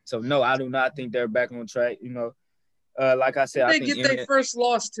 So no, I do not think they're back on track. You know, like I said, I think get their first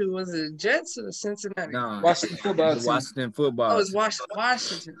loss to? Was it Jets or Cincinnati? No, Washington football team. Washington football. Oh, it's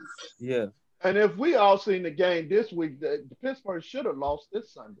Washington. Yeah. And if we all seen the game this week, the Pittsburgh should have lost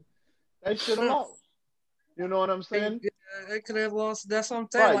this Sunday. They should have lost. You know what I'm saying? They could have lost. That's what I'm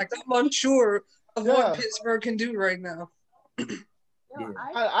saying. Right. Like, I'm unsure of what Pittsburgh can do right now.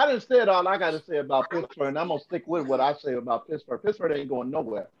 I didn't say it all I got to say about Pittsburgh, and I'm going to stick with what I say about Pittsburgh. Pittsburgh ain't going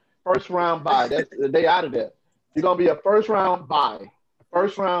nowhere. First round bye. They out of there. You're going to be a first round bye.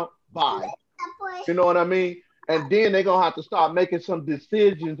 First round bye. You know what I mean? And then they're going to have to start making some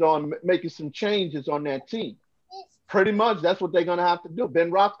decisions on making some changes on that team. Pretty much that's what they're going to have to do. Ben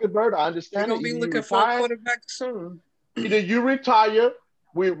Roethlisberger, I understand. They're going to be looking for a quarterback soon. Either you retire.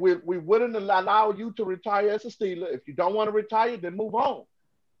 We wouldn't allow you to retire as a Steeler. If you don't want to retire, then move on.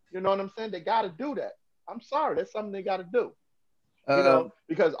 You know what I'm saying? They got to do that. I'm sorry. That's something they got to do. You know,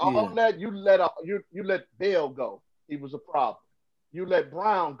 because all that you let Bell go. He was a problem. You let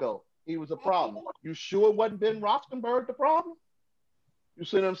Brown go. He was a problem. You sure it wasn't Ben Roethlisberger the problem? You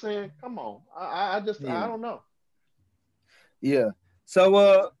see what I'm saying? Come on. I don't know. Yeah.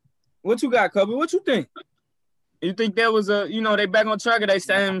 So what you got, Kobe? What you think? You think that was they back on track or they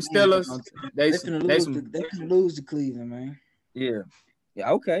same Steelers? They can lose to Cleveland, man. Yeah.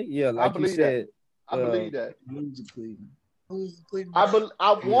 Yeah, okay. Yeah, like you said. I believe that. Lose to Cleveland.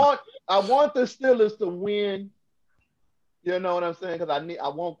 I want the Steelers to win. You know what I'm saying? Because I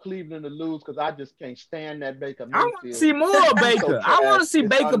want Cleveland to lose because I just can't stand that Baker Mayfield. I want to see more Baker. I want to see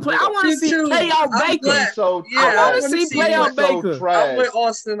Baker play. I want to see playoff Baker. I want to see playoff Baker. I'm with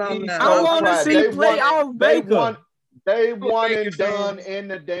Austin on that. I want to see playoff Baker. They one and done in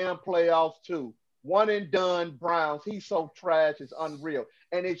the damn playoffs too. One and done Browns. He's so trash, it's unreal.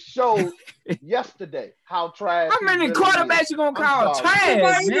 And it showed yesterday how trash. How many quarterbacks you gonna call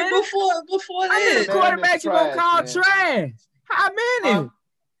trash, man? Before how many quarterbacks you gonna call trash? How many?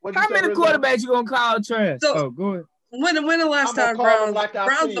 How many quarterbacks you gonna call trash? So, go ahead. When the last time Browns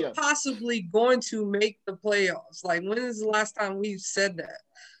are possibly going to make the playoffs? Like, when is the last time we've said that?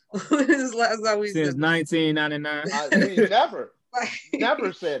 When is the last time we said that? Since 1999.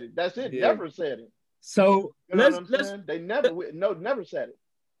 Never said it. That's it. Yeah. Never said it. So let's they never said it.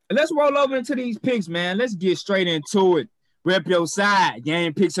 Let's roll over into these picks, man. Let's get straight into it. Rep your side.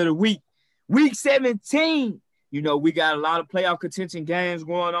 Game picks of the week. Week 17. You know, we got a lot of playoff contention games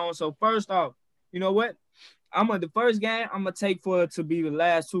going on. So first off, you know what? The first game I'm gonna take for it to be the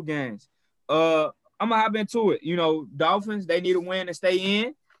last two games. I'm gonna hop into it. You know, Dolphins, they need a win to stay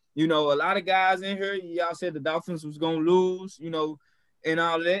in. You know, a lot of guys in here, y'all said the Dolphins was going to lose, you know, and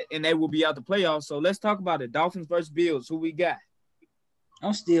all that, and they will be out the playoffs. So let's talk about it. Dolphins versus Bills. Who we got?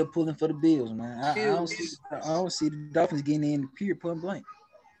 I'm still pulling for the Bills, man. I don't see the Dolphins getting in, period, point blank.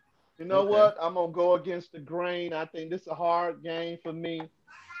 You know what? I'm going to go against the grain. I think this is a hard game for me.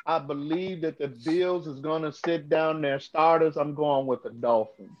 I believe that the Bills is going to sit down their starters. I'm going with the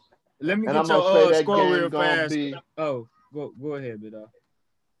Dolphins. Let me get your score real fast. Go ahead, Bidar.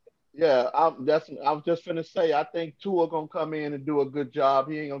 Yeah, I was just finna say, I think Tua gonna come in and do a good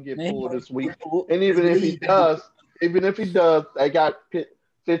job. He ain't gonna get pulled this week. And even if he does, they got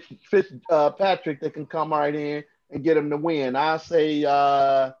Patrick that can come right in and get him to win. I say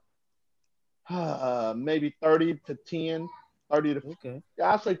maybe 30-10, 30 to okay.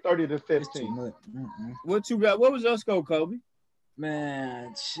 Yeah, I say 30 to 15. What you got? What was your score, Kobe? Man,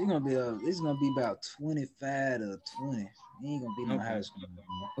 it's gonna be about 25 to 20. He ain't gonna be no high school.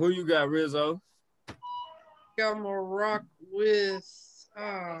 Who you got, Rizzo? I'm gonna rock with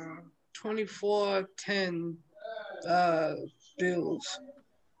 24-10 Bills.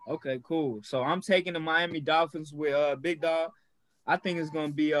 Okay, cool. So I'm taking the Miami Dolphins with Big Dog. I think it's gonna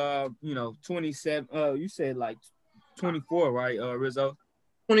be 27. You said like 24, right, Rizzo?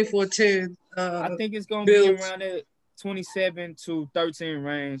 24-10. I think it's gonna be around that 27 to 13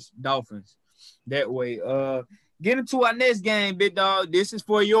 range. Dolphins. That way. Get into our next game, Big Dog. This is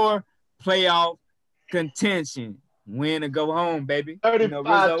for your playoff contention. Win or go home, baby.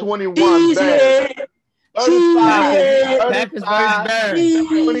 35-21 Bears.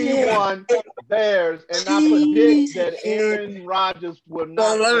 21 Bears. And I predict that Aaron Rodgers will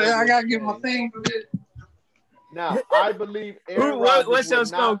not. I got to get my thing. Now, I believe Aaron Rodgers what's your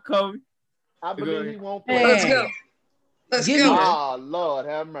score, Kobe? I believe he won't play. Let's go. Let's go. Oh, Lord,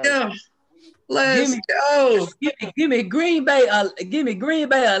 have mercy. Yeah. Let's go. Give me Green Bay. Give me Green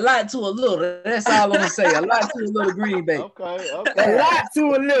Bay a lot to a little. That's all I'm gonna say. A lot to a little Green Bay. Okay. A lot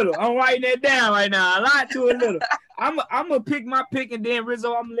to a little. I'm writing that down right now. A lot to a little. I'm gonna pick my pick, and then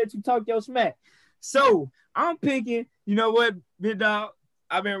Rizzo, I'm gonna let you talk your smack. So I'm picking. You know what, Big Dog?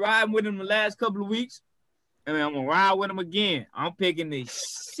 I've been riding with them the last couple of weeks. I mean, I'm gonna ride with them again. I'm picking the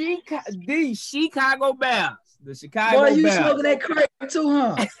Chicago Bears. The Chicago Boy, you Bears. smoking that crack too,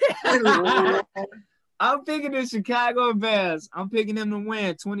 huh? I'm picking the Chicago Bears. I'm picking them to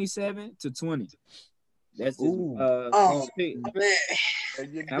win 27-20. That's just, pick. Man.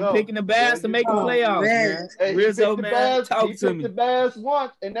 I'm picking the Bears to make the playoffs, man. Hey, Rizzo, man, talk to me. He picked the Bears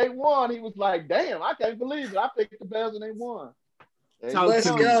once, and they won. He was like, damn, I can't believe it. I picked the Bears, and they won. Let's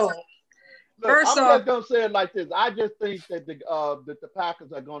go. Look, First I'm off, just gonna say it like this. I just think that the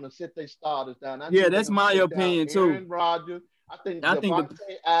Packers are gonna sit their starters down. That's my opinion too. Aaron Rodgers. I think Devontae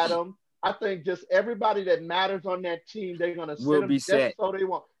Adams. I think just everybody that matters on that team, they're gonna sit them just so they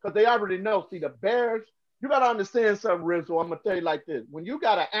want, because they already know. See, the Bears. You gotta understand something, Rizzo. I'm gonna tell you like this: when you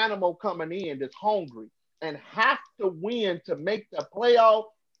got an animal coming in that's hungry and have to win to make the playoff,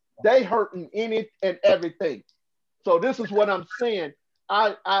 they hurting any and everything. So this is what I'm saying.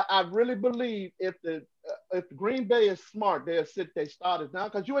 I really believe if Green Bay is smart, they'll sit their starters down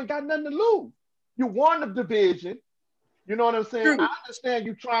because you ain't got nothing to lose. You won the division. You know what I'm saying? I understand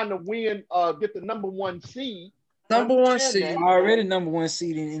you trying to win, get the number one seed. Number one seed. Already number one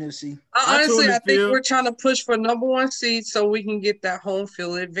seed in the NFC. Honestly, I think we're trying to push for number one seed so we can get that home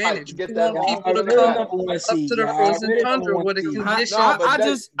field advantage. We want people to come up to the frozen tundra with a condition. I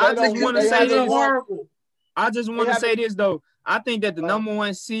just want to say this. I just want to say this though. I think that the number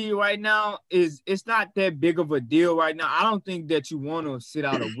one seed right now it's not that big of a deal right now. I don't think that you want to sit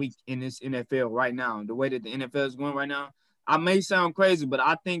out a week in this NFL right now. The way that the NFL is going right now, I may sound crazy, but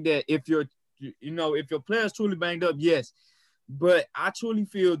I think that if your players truly banged up, yes. But I truly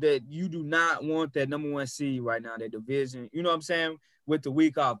feel that you do not want that number one seed right now, that division. You know what I'm saying? With the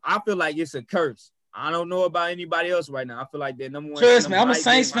week off, I feel like it's a curse. I don't know about anybody else right now. I feel like that number one. Trust me, I'm a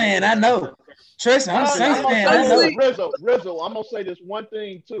Saints fan. I know. Trust me, I'm a Saints fan. I know. Rizzo, I'm gonna say this one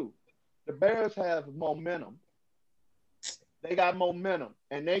thing too. The Bears have momentum. They got momentum,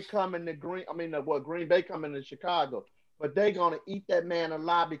 and they come in the Green Bay coming to Chicago, but they're gonna eat that man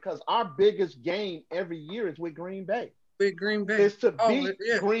alive because our biggest game every year is with Green Bay. With Green Bay, is to beat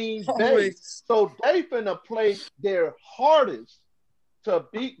Green Bay. So they finna play their hardest to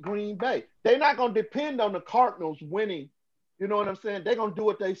beat Green Bay. They're not going to depend on the Cardinals winning. You know what I'm saying? They're going to do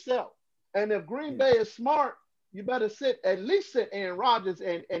it themselves. And if Green Bay is smart, you better at least sit Aaron Rodgers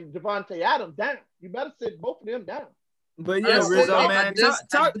and Devontae Adams down. You better sit both of them down. But yeah, Rizzo, man.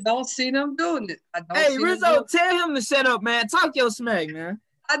 I don't see them doing it. Hey, Rizzo, tell him to shut up, man. Talk your smack, man.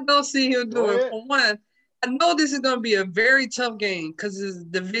 I don't see him doing it. For one, I know this is going to be a very tough game because it's a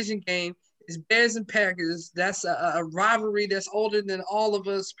division game. It's Bears and Packers. That's a rivalry that's older than all of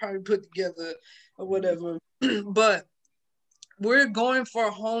us probably put together or whatever. But we're going for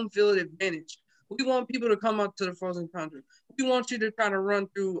a home field advantage. We want people to come up to the frozen tundra. We want you to try to run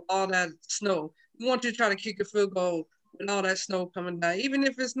through all that snow. We want you to try to kick a field goal with all that snow coming down. Even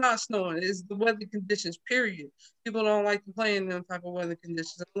if it's not snowing, it's the weather conditions, period. People don't like to play in them type of weather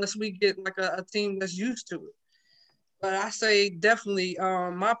conditions unless we get like a team that's used to it. But I say definitely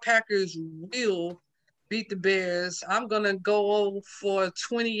my Packers will beat the Bears. I'm going to go for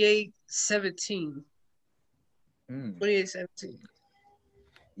 28-17. 28-17.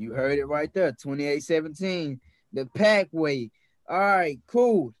 You heard it right there, 28-17. The Pack way. All right,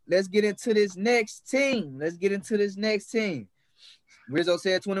 cool. Let's get into this next team. Rizzo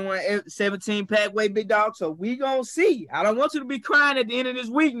said 21-17 Pack way, big dog. So we going to see. I don't want you to be crying at the end of this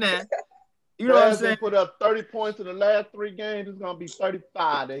week now. You know what I'm saying? They put up 30 points in the last 3 games. It's going to be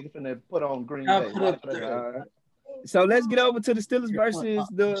 35. They're going to put on Green Bay. So let's get over to the Steelers versus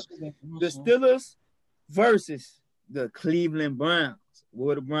the Steelers versus the Cleveland Browns.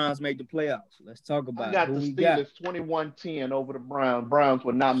 Will the Browns make the playoffs? Let's talk about I got the Steelers 21-10 over the Browns. Browns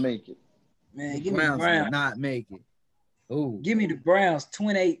will not make it. Man, give me the Browns. Will not make it. Ooh. Give me the Browns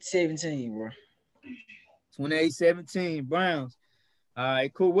 28-17, bro. 28-17 Browns. All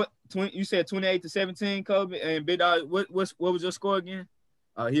right, cool. You said 28-17, Kobe, and Big Dog. What was your score again?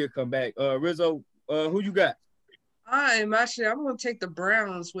 Here, come back. Rizzo, who you got? I'm going to take the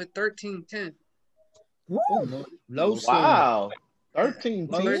Browns with 13-10. Low score. Wow,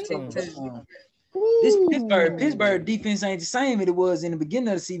 13-10. This Pittsburgh defense ain't the same as it was in the beginning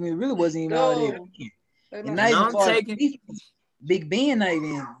of the season. It really wasn't even all that. And now I'm taking Big Ben.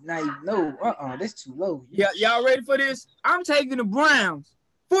 That's too low. Yeah, y'all ready for this? I'm taking the Browns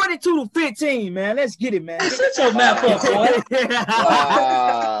 42-15, man. Let's get it, man. Shut your mouth up, boy.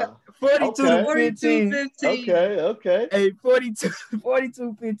 42-15. Okay. Hey,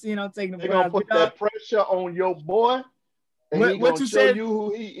 42-15. I'm taking the Browns. They're gonna put that pressure on your boy. And what you show you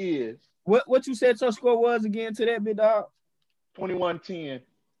who he is. What you said your score was again to that, big dog? 21-10.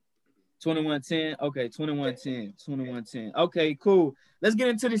 21-10. Okay, 21-10. 21-10. Okay, cool. Let's get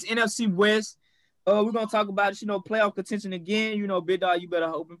into this NFC West. We're gonna talk about playoff contention again. Big dog, you better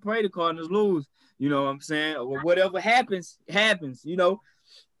hope and pray the Cardinals lose. You know what I'm saying? Or whatever happens. But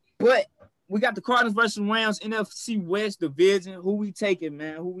we got the Cardinals versus Rams NFC West division. Who we taking,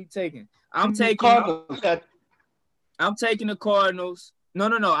 man? Who we taking? I'm taking the Cardinals.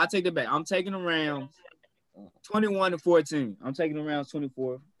 No. I take that back. I'm taking the Rams 21-14. I'm taking the Rams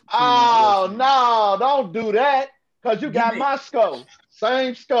 24. Oh, no, don't do that. Because you got my score.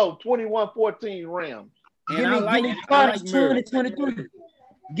 Same score, 21-14 Rams. Give me Cardinals 2023.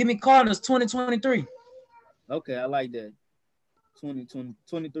 Give me Cardinals 2023. Okay, I like that.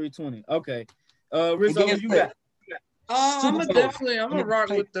 23-20. Okay. Rizzo, what you got? I'm gonna rock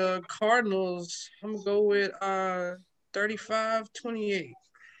with the Cardinals. I'm gonna go with 35-28.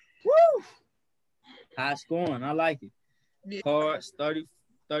 Woo! High scoring. I like it. Yeah. Cards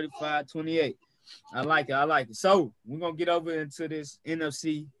 35-28. I like it. So we're gonna get over into this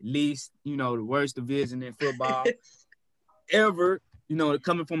NFC least, the worst division in football ever,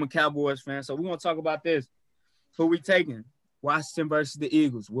 coming from a Cowboys fan. So we're gonna talk about this. Who we taking? Washington versus the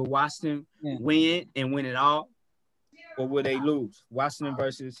Eagles. Will Washington win and win it all? Or will they lose? Washington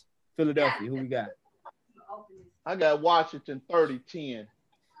versus Philadelphia. Who we got? I got Washington 30-10.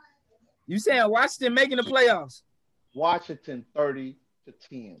 You saying Washington making the playoffs? Washington 30-10.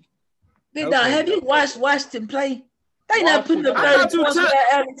 Big Dog, have you watched Washington play? They not putting up 30 points for that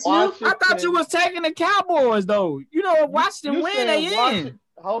attitude. I thought you was taking the Cowboys, though. If Washington win, they in.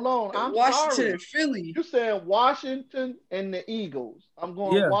 Hold on. I'm Washington sorry. and Philly. You saying Washington and the Eagles. I'm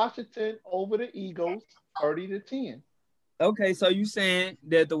going Washington over the Eagles 30-10. Okay, so you saying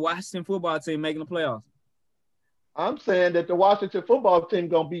that the Washington football team making the playoffs? I'm saying that the Washington football team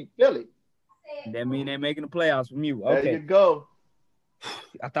going to beat Philly. That mean they're making the playoffs from you. Okay. There you go.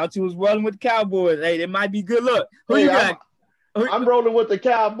 I thought you was rolling with the Cowboys. Hey, that might be good luck. Who you got? I'm rolling with the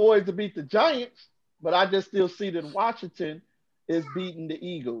Cowboys to beat the Giants, but I just still see that Washington is beating the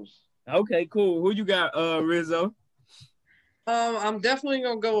Eagles. Okay, cool. Who you got, Rizzo? I'm definitely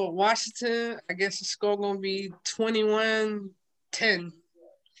gonna go with Washington. I guess the score gonna be 21-10.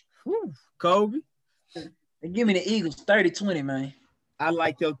 Kobe? Give me the Eagles 30-20, man. I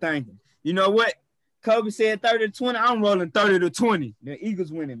like your thinking. You know what? Kobe said 30-20. I'm rolling 30-20. The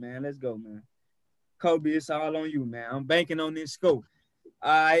Eagles winning, man. Let's go, man. Kobe, it's all on you, man. I'm banking on this score. All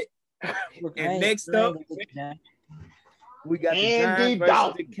right. And next up, we got the Giants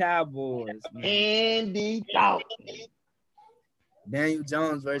versus the Cowboys. Man. Andy Dalton. Daniel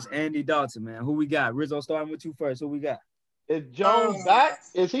Jones versus Andy Dalton, man. Who we got? Rizzo, starting with you first. Who we got? Is Jones back?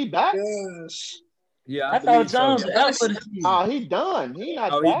 Is he back? Yes. Yeah, I thought Jones was out for the season. Oh, he done. He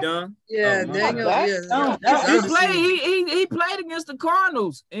not back. He done? Yeah, Daniel. He played against the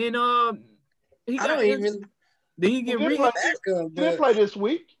Cardinals, and did he get re-back? He didn't play this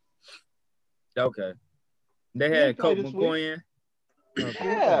week. Okay. They had Colt McCoy in. Okay.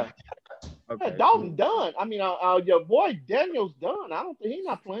 Yeah. Okay, yeah, Dalton done. I mean, your boy Daniel's done. I don't think he's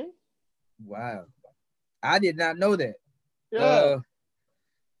not playing. Wow. I did not know that. Yeah.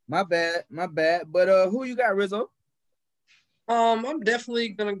 My bad. But who you got, Rizzo? I'm definitely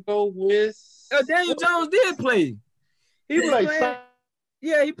gonna go with Daniel Jones did play. He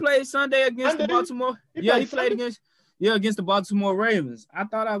played Sunday against the Baltimore. He played against the Baltimore Ravens. I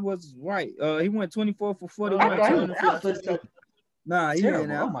thought I was right. He went 24 for 41. Nah, he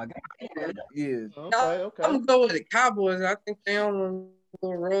didn't. Oh my God. Yeah. Okay. I'm gonna go with the Cowboys. I think they on a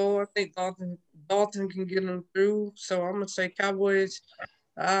roll. I think Dalton can get them through. So I'm gonna say Cowboys.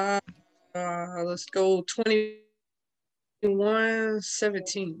 Let's go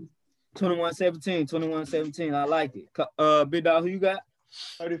 21-17. 21-17. I like it. Big Dog, who you got?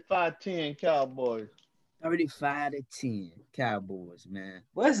 35-10 Cowboys. 35-10 Cowboys, man.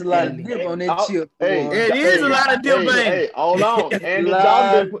 Well, that's a lot of dip on that chip. It is a lot of dip, man. Hey, hold on.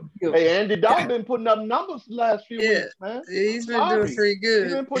 Andy Dalton been putting up numbers the last few weeks, man. He's been doing pretty good.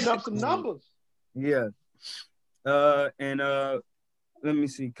 He's been putting up some numbers. Yeah. Let me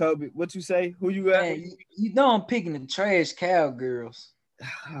see. Kobe, what you say? Who you got? Man, you know I'm picking the trash cowgirls.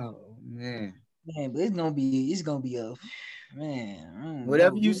 Oh, man. Man, but it's gonna be a man.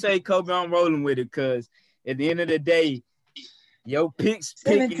 Whatever you say, Kobe, I'm rolling with it because at the end of the day, your picks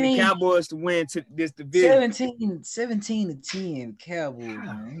picking the Cowboys to win to this division. 17-10 Cowboys,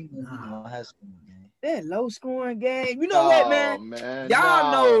 man. That low scoring game. You know what, man?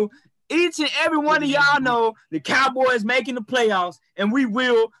 Y'all know each and every one of y'all know the Cowboys making the playoffs, and we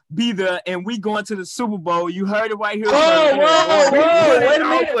will be there, and we going to the Super Bowl. You heard it right here. Whoa, wait a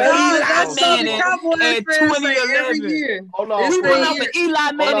minute. That's something Cowboys fans say every year. Hold on. We went up for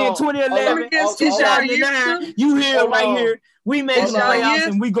Eli Manning in 2011, 2009. You hear it right here. We made the playoffs,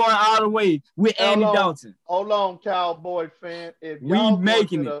 and we going all the way with Andy Dalton. Hold on, Cowboy fan. If we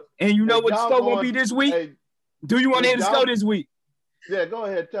making it. And you know what the score going to be this week? Hey, do you want to hear the score this week? Yeah, go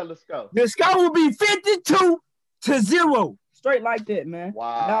ahead. Tell the score. The score will be 52-0. Straight like that, man.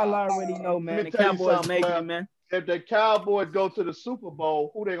 Wow. Y'all already know, man. The Cowboys making it, man. If the Cowboys go to the Super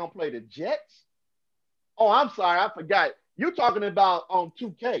Bowl, who they going to play? The Jets? Oh, I'm sorry. I forgot. You're talking about on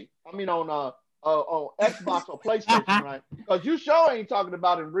 2K. I mean, on Xbox or PlayStation, right? Because you sure ain't talking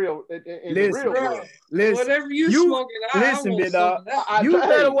about in the real world. Listen, whatever you smoking, listen, big dog. You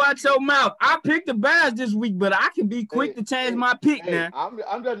better watch your mouth. I picked the Bears this week, but I can be quick to change my pick now.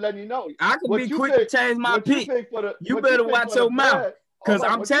 I'm just letting you know. I can be quick to change my pick. You better watch your mouth. Because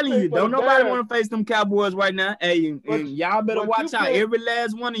I'm telling you, don't nobody want to face them Cowboys right now. Hey, and y'all better watch out. Every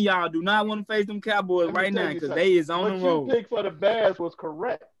last one of y'all do not want to face them Cowboys right now because they is on the road. What you picked for the Bears was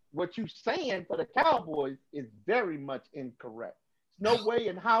correct. What you saying for the Cowboys is very much incorrect. There's no way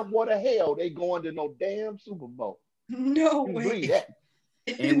in how what the hell they going to no damn Super Bowl. No way.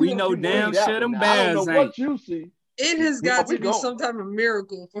 And we know damn sure them Bears I don't know what you see. It has got to be some type of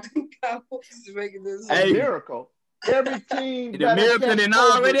miracle for the Cowboys to make this a miracle. Every team. The miracle didn't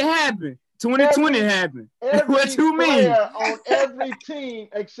already happen. 2020 happened. What you mean? On every team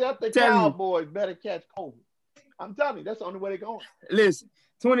except the Cowboys better catch COVID. I'm telling you, that's the only way they're going. Listen.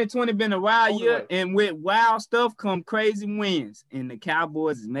 2020 been a wild year, and with wild stuff come crazy wins. And the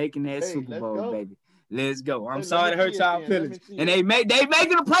Cowboys is making that Super Bowl, baby. Let's go. I'm sorry to hurt y'all feelings. And they making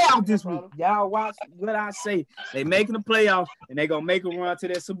the playoffs this week. Y'all watch what I say. They making the playoffs, and they gonna make a run to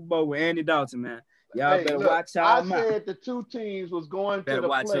that Super Bowl with Andy Dalton, man. Y'all better watch y'all mouth. I said the two teams was going to the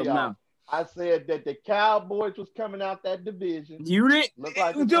playoffs. I said that the Cowboys was coming out that division. You didn't look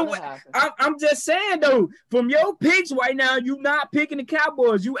like it's gonna happen. I'm just saying though, from your picks right now, you not picking the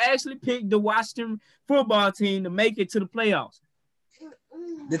Cowboys. You actually picked the Washington football team to make it to the playoffs.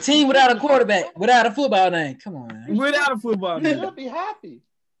 The team without a quarterback, without a football name. Come on, man. Without a football name. You should be happy.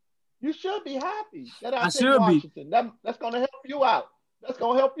 You should be happy. That I should Washington. Be. That's gonna help you out. That's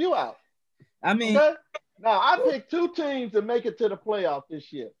gonna help you out. I mean, okay? Now I picked two teams to make it to the playoffs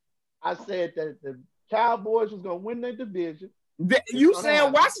this year. I said that the Cowboys was gonna win their division. You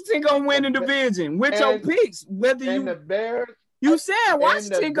saying Washington gonna win the division with your picks? The Bears. You said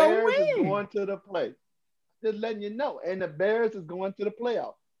Washington gonna win. Is going to the play. Just letting you know. And the Bears is going to the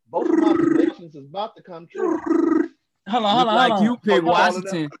playoffs. Both of my predictions is about to come true. Hold on. You pick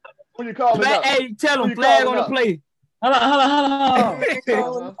Washington. Who you calling up? Hey, tell them flag on the play. Hold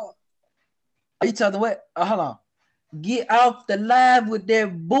on. Are you talking what? Hold on. Get off the live with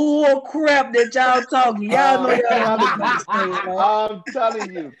that bull crap that y'all talking. Y'all know y'all. I'm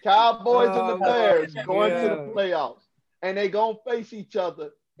telling you, Cowboys and the Bears going to the playoffs, and they gonna face each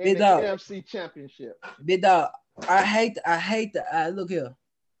other in the NFC Championship. Big dog, I hate to look here.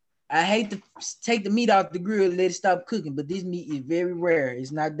 I hate to take the meat off the grill and let it stop cooking, but this meat is very rare.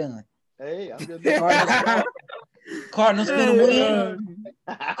 It's not done. Hey, I'm just Cardinals finna win.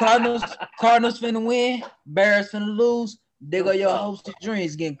 Cardinals finna win. Bears finna lose. They go your hopes and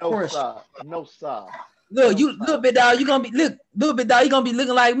dreams getting crushed. No sir. Look, little bit dog, you gonna be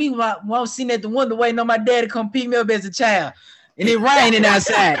looking like me when I'm sitting at the window waiting on my dad to come pick me up as a child, and it raining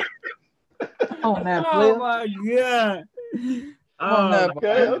outside. Oh my god!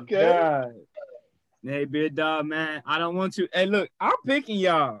 Okay. God. Hey, big dog, man. I don't want you. Hey, look, I'm picking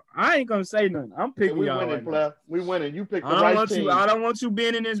y'all. I ain't gonna say nothing. I'm picking y'all. We winning. You pick the right team. I don't want you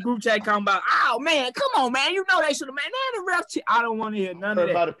being in this group chat talking about, oh man, come on, man. You know they should have made the refs. I don't want to hear none of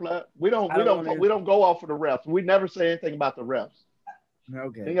that. We don't go off of the refs. We never say anything about the refs.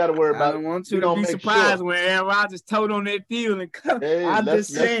 Okay. You got to worry about it. I don't want you to be surprised when Aaron Rodgers told on that field and come. Hey, I'm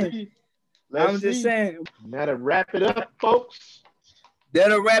just saying. Now to wrap it up, folks.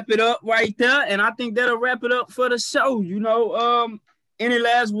 That'll wrap it up right there, and I think that'll wrap it up for the show. You know, any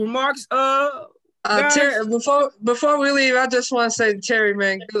last remarks? Terry, before we leave, I just want to say to Terry,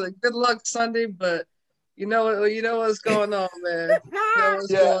 man, good luck Sunday. But you know what's going on, man.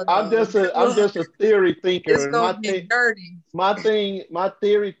 I'm just a theory thinker. It's gonna be dirty. My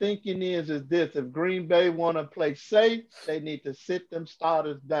theory thinking is this: if Green Bay want to play safe, they need to sit them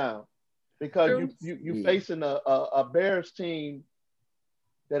starters down, because you facing a Bears team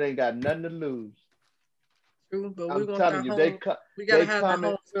that ain't got nothing to lose. True, but I'm telling you, we gotta have that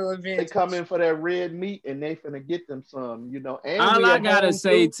home field advantage. They come in for that red meat and they finna get them some, you know. And all I gotta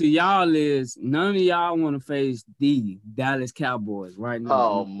say to y'all is none of y'all want to face the Dallas Cowboys right now.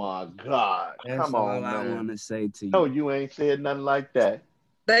 Oh my God. That's all I want to say to you. No, you ain't said nothing like that.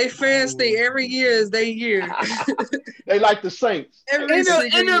 They fans think every year is their year. They like the Saints. In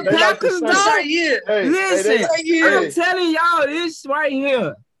the Packers, listen, I'm telling y'all this right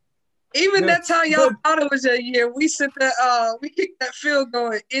here. Even that time y'all thought it was your year, we kicked that field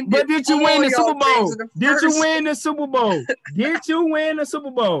goal. But did you win the Super Bowl? Did you win the Super Bowl? Did you win the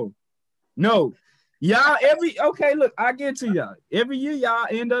Super Bowl? No. Y'all look, I get to y'all. Every year y'all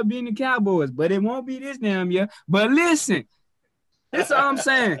end up being the Cowboys, but it won't be this damn year. But listen, that's all I'm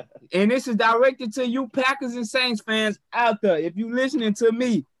saying. And this is directed to you Packers and Saints fans out there. If you listening to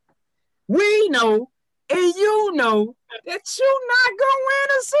me, we know and you know that you're not gonna win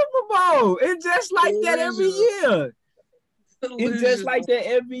a Super Bowl. It's just like that every year. It's just like that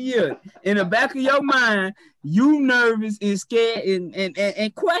every year. In the back of your mind, you nervous and scared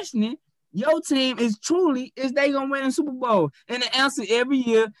and questioning. Your team is they gonna win a Super Bowl? And the answer every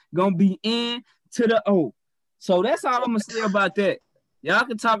year gonna be N to the O. So that's all I'm gonna say about that. Y'all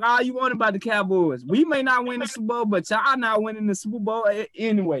can talk all you want about the Cowboys. We may not win the Super Bowl, but y'all not winning the Super Bowl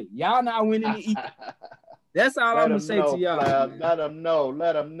anyway. Y'all not winning the That's all I'm gonna say to y'all. Let them know.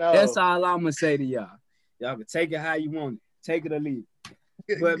 Let them know. That's all I'm gonna say to y'all. Y'all can take it how you want it. Take it or leave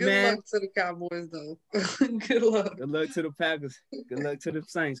it. But good luck to the Cowboys, though. Good luck. Good luck to the Packers. Good luck to the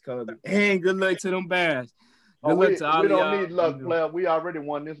Saints, Kobe. And good luck to them Bears. Good luck to all of y'all. We don't need luck, player. We already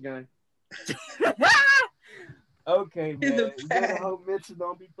won this game. Okay, man. You better hope Mitchell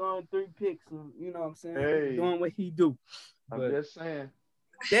don't be throwing 3 picks. You know what I'm saying? Hey, doing what he do. I'm just saying.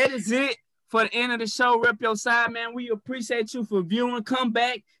 That is it for the end of the show. Rep your side, man. We appreciate you for viewing. Come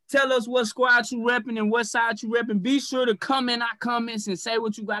back. Tell us what squad you repping and what side you repping. Be sure to come in our comments and say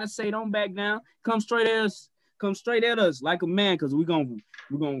what you gotta say. Don't back down. Come straight at us. Come straight at us like a man, because we're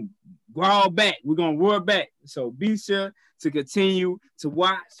gonna growl back. We're gonna roar back. So be sure to continue to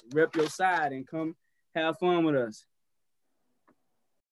watch, rep your side, and come have fun with us.